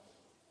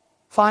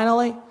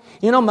 Finally?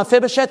 You know,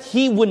 Mephibosheth,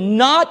 he would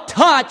not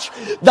touch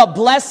the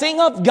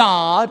blessing of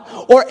God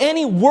or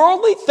any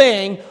worldly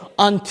thing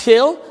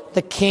until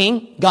the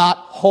king got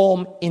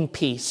home in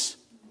peace.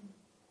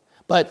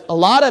 But a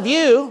lot of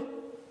you,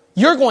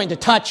 you're going to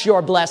touch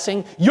your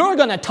blessing. You're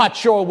going to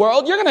touch your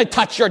world. You're going to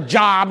touch your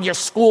job, your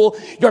school,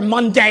 your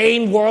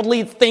mundane,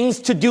 worldly things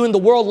to do in the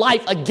world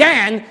life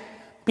again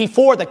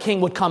before the king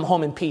would come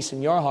home in peace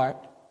in your heart.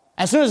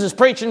 As soon as his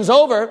preaching's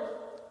over,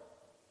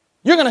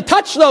 you're going to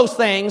touch those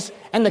things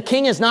and the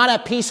king is not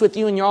at peace with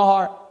you in your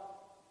heart.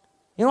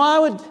 You know, I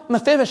would,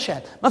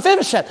 Mephibosheth,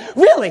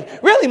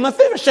 really,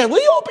 Mephibosheth,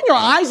 will you open your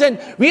eyes and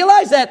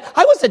realize that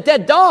I was a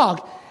dead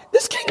dog?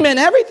 This king meant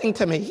everything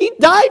to me. He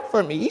died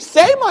for me. He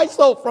saved my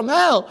soul from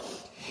hell.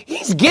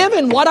 He's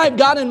given what I've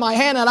got in my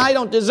hand and I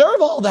don't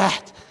deserve all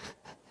that.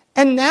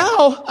 And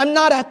now I'm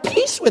not at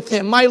peace with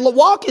him. My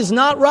walk is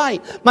not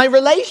right. My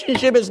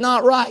relationship is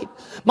not right.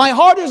 My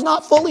heart is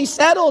not fully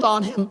settled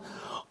on him.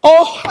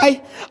 Oh,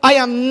 I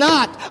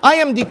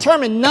am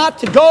determined not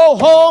to go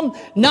home,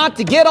 not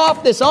to get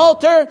off this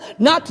altar,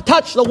 not to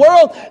touch the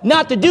world,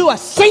 not to do a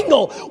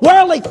single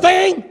worldly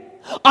thing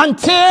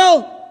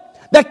until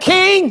the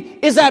king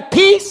is at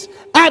peace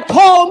at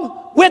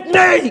home with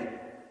me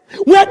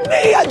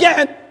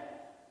again.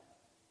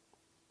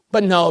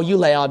 But no, you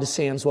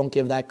Laodiceans won't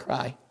give that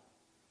cry.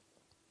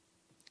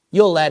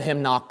 You'll let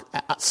him knock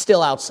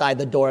still outside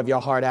the door of your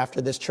heart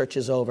after this church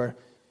is over.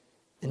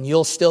 And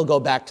you'll still go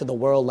back to the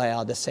world,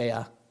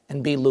 Laodicea,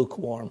 and be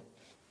lukewarm.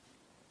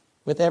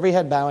 With every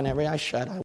head bowed and every eye shut,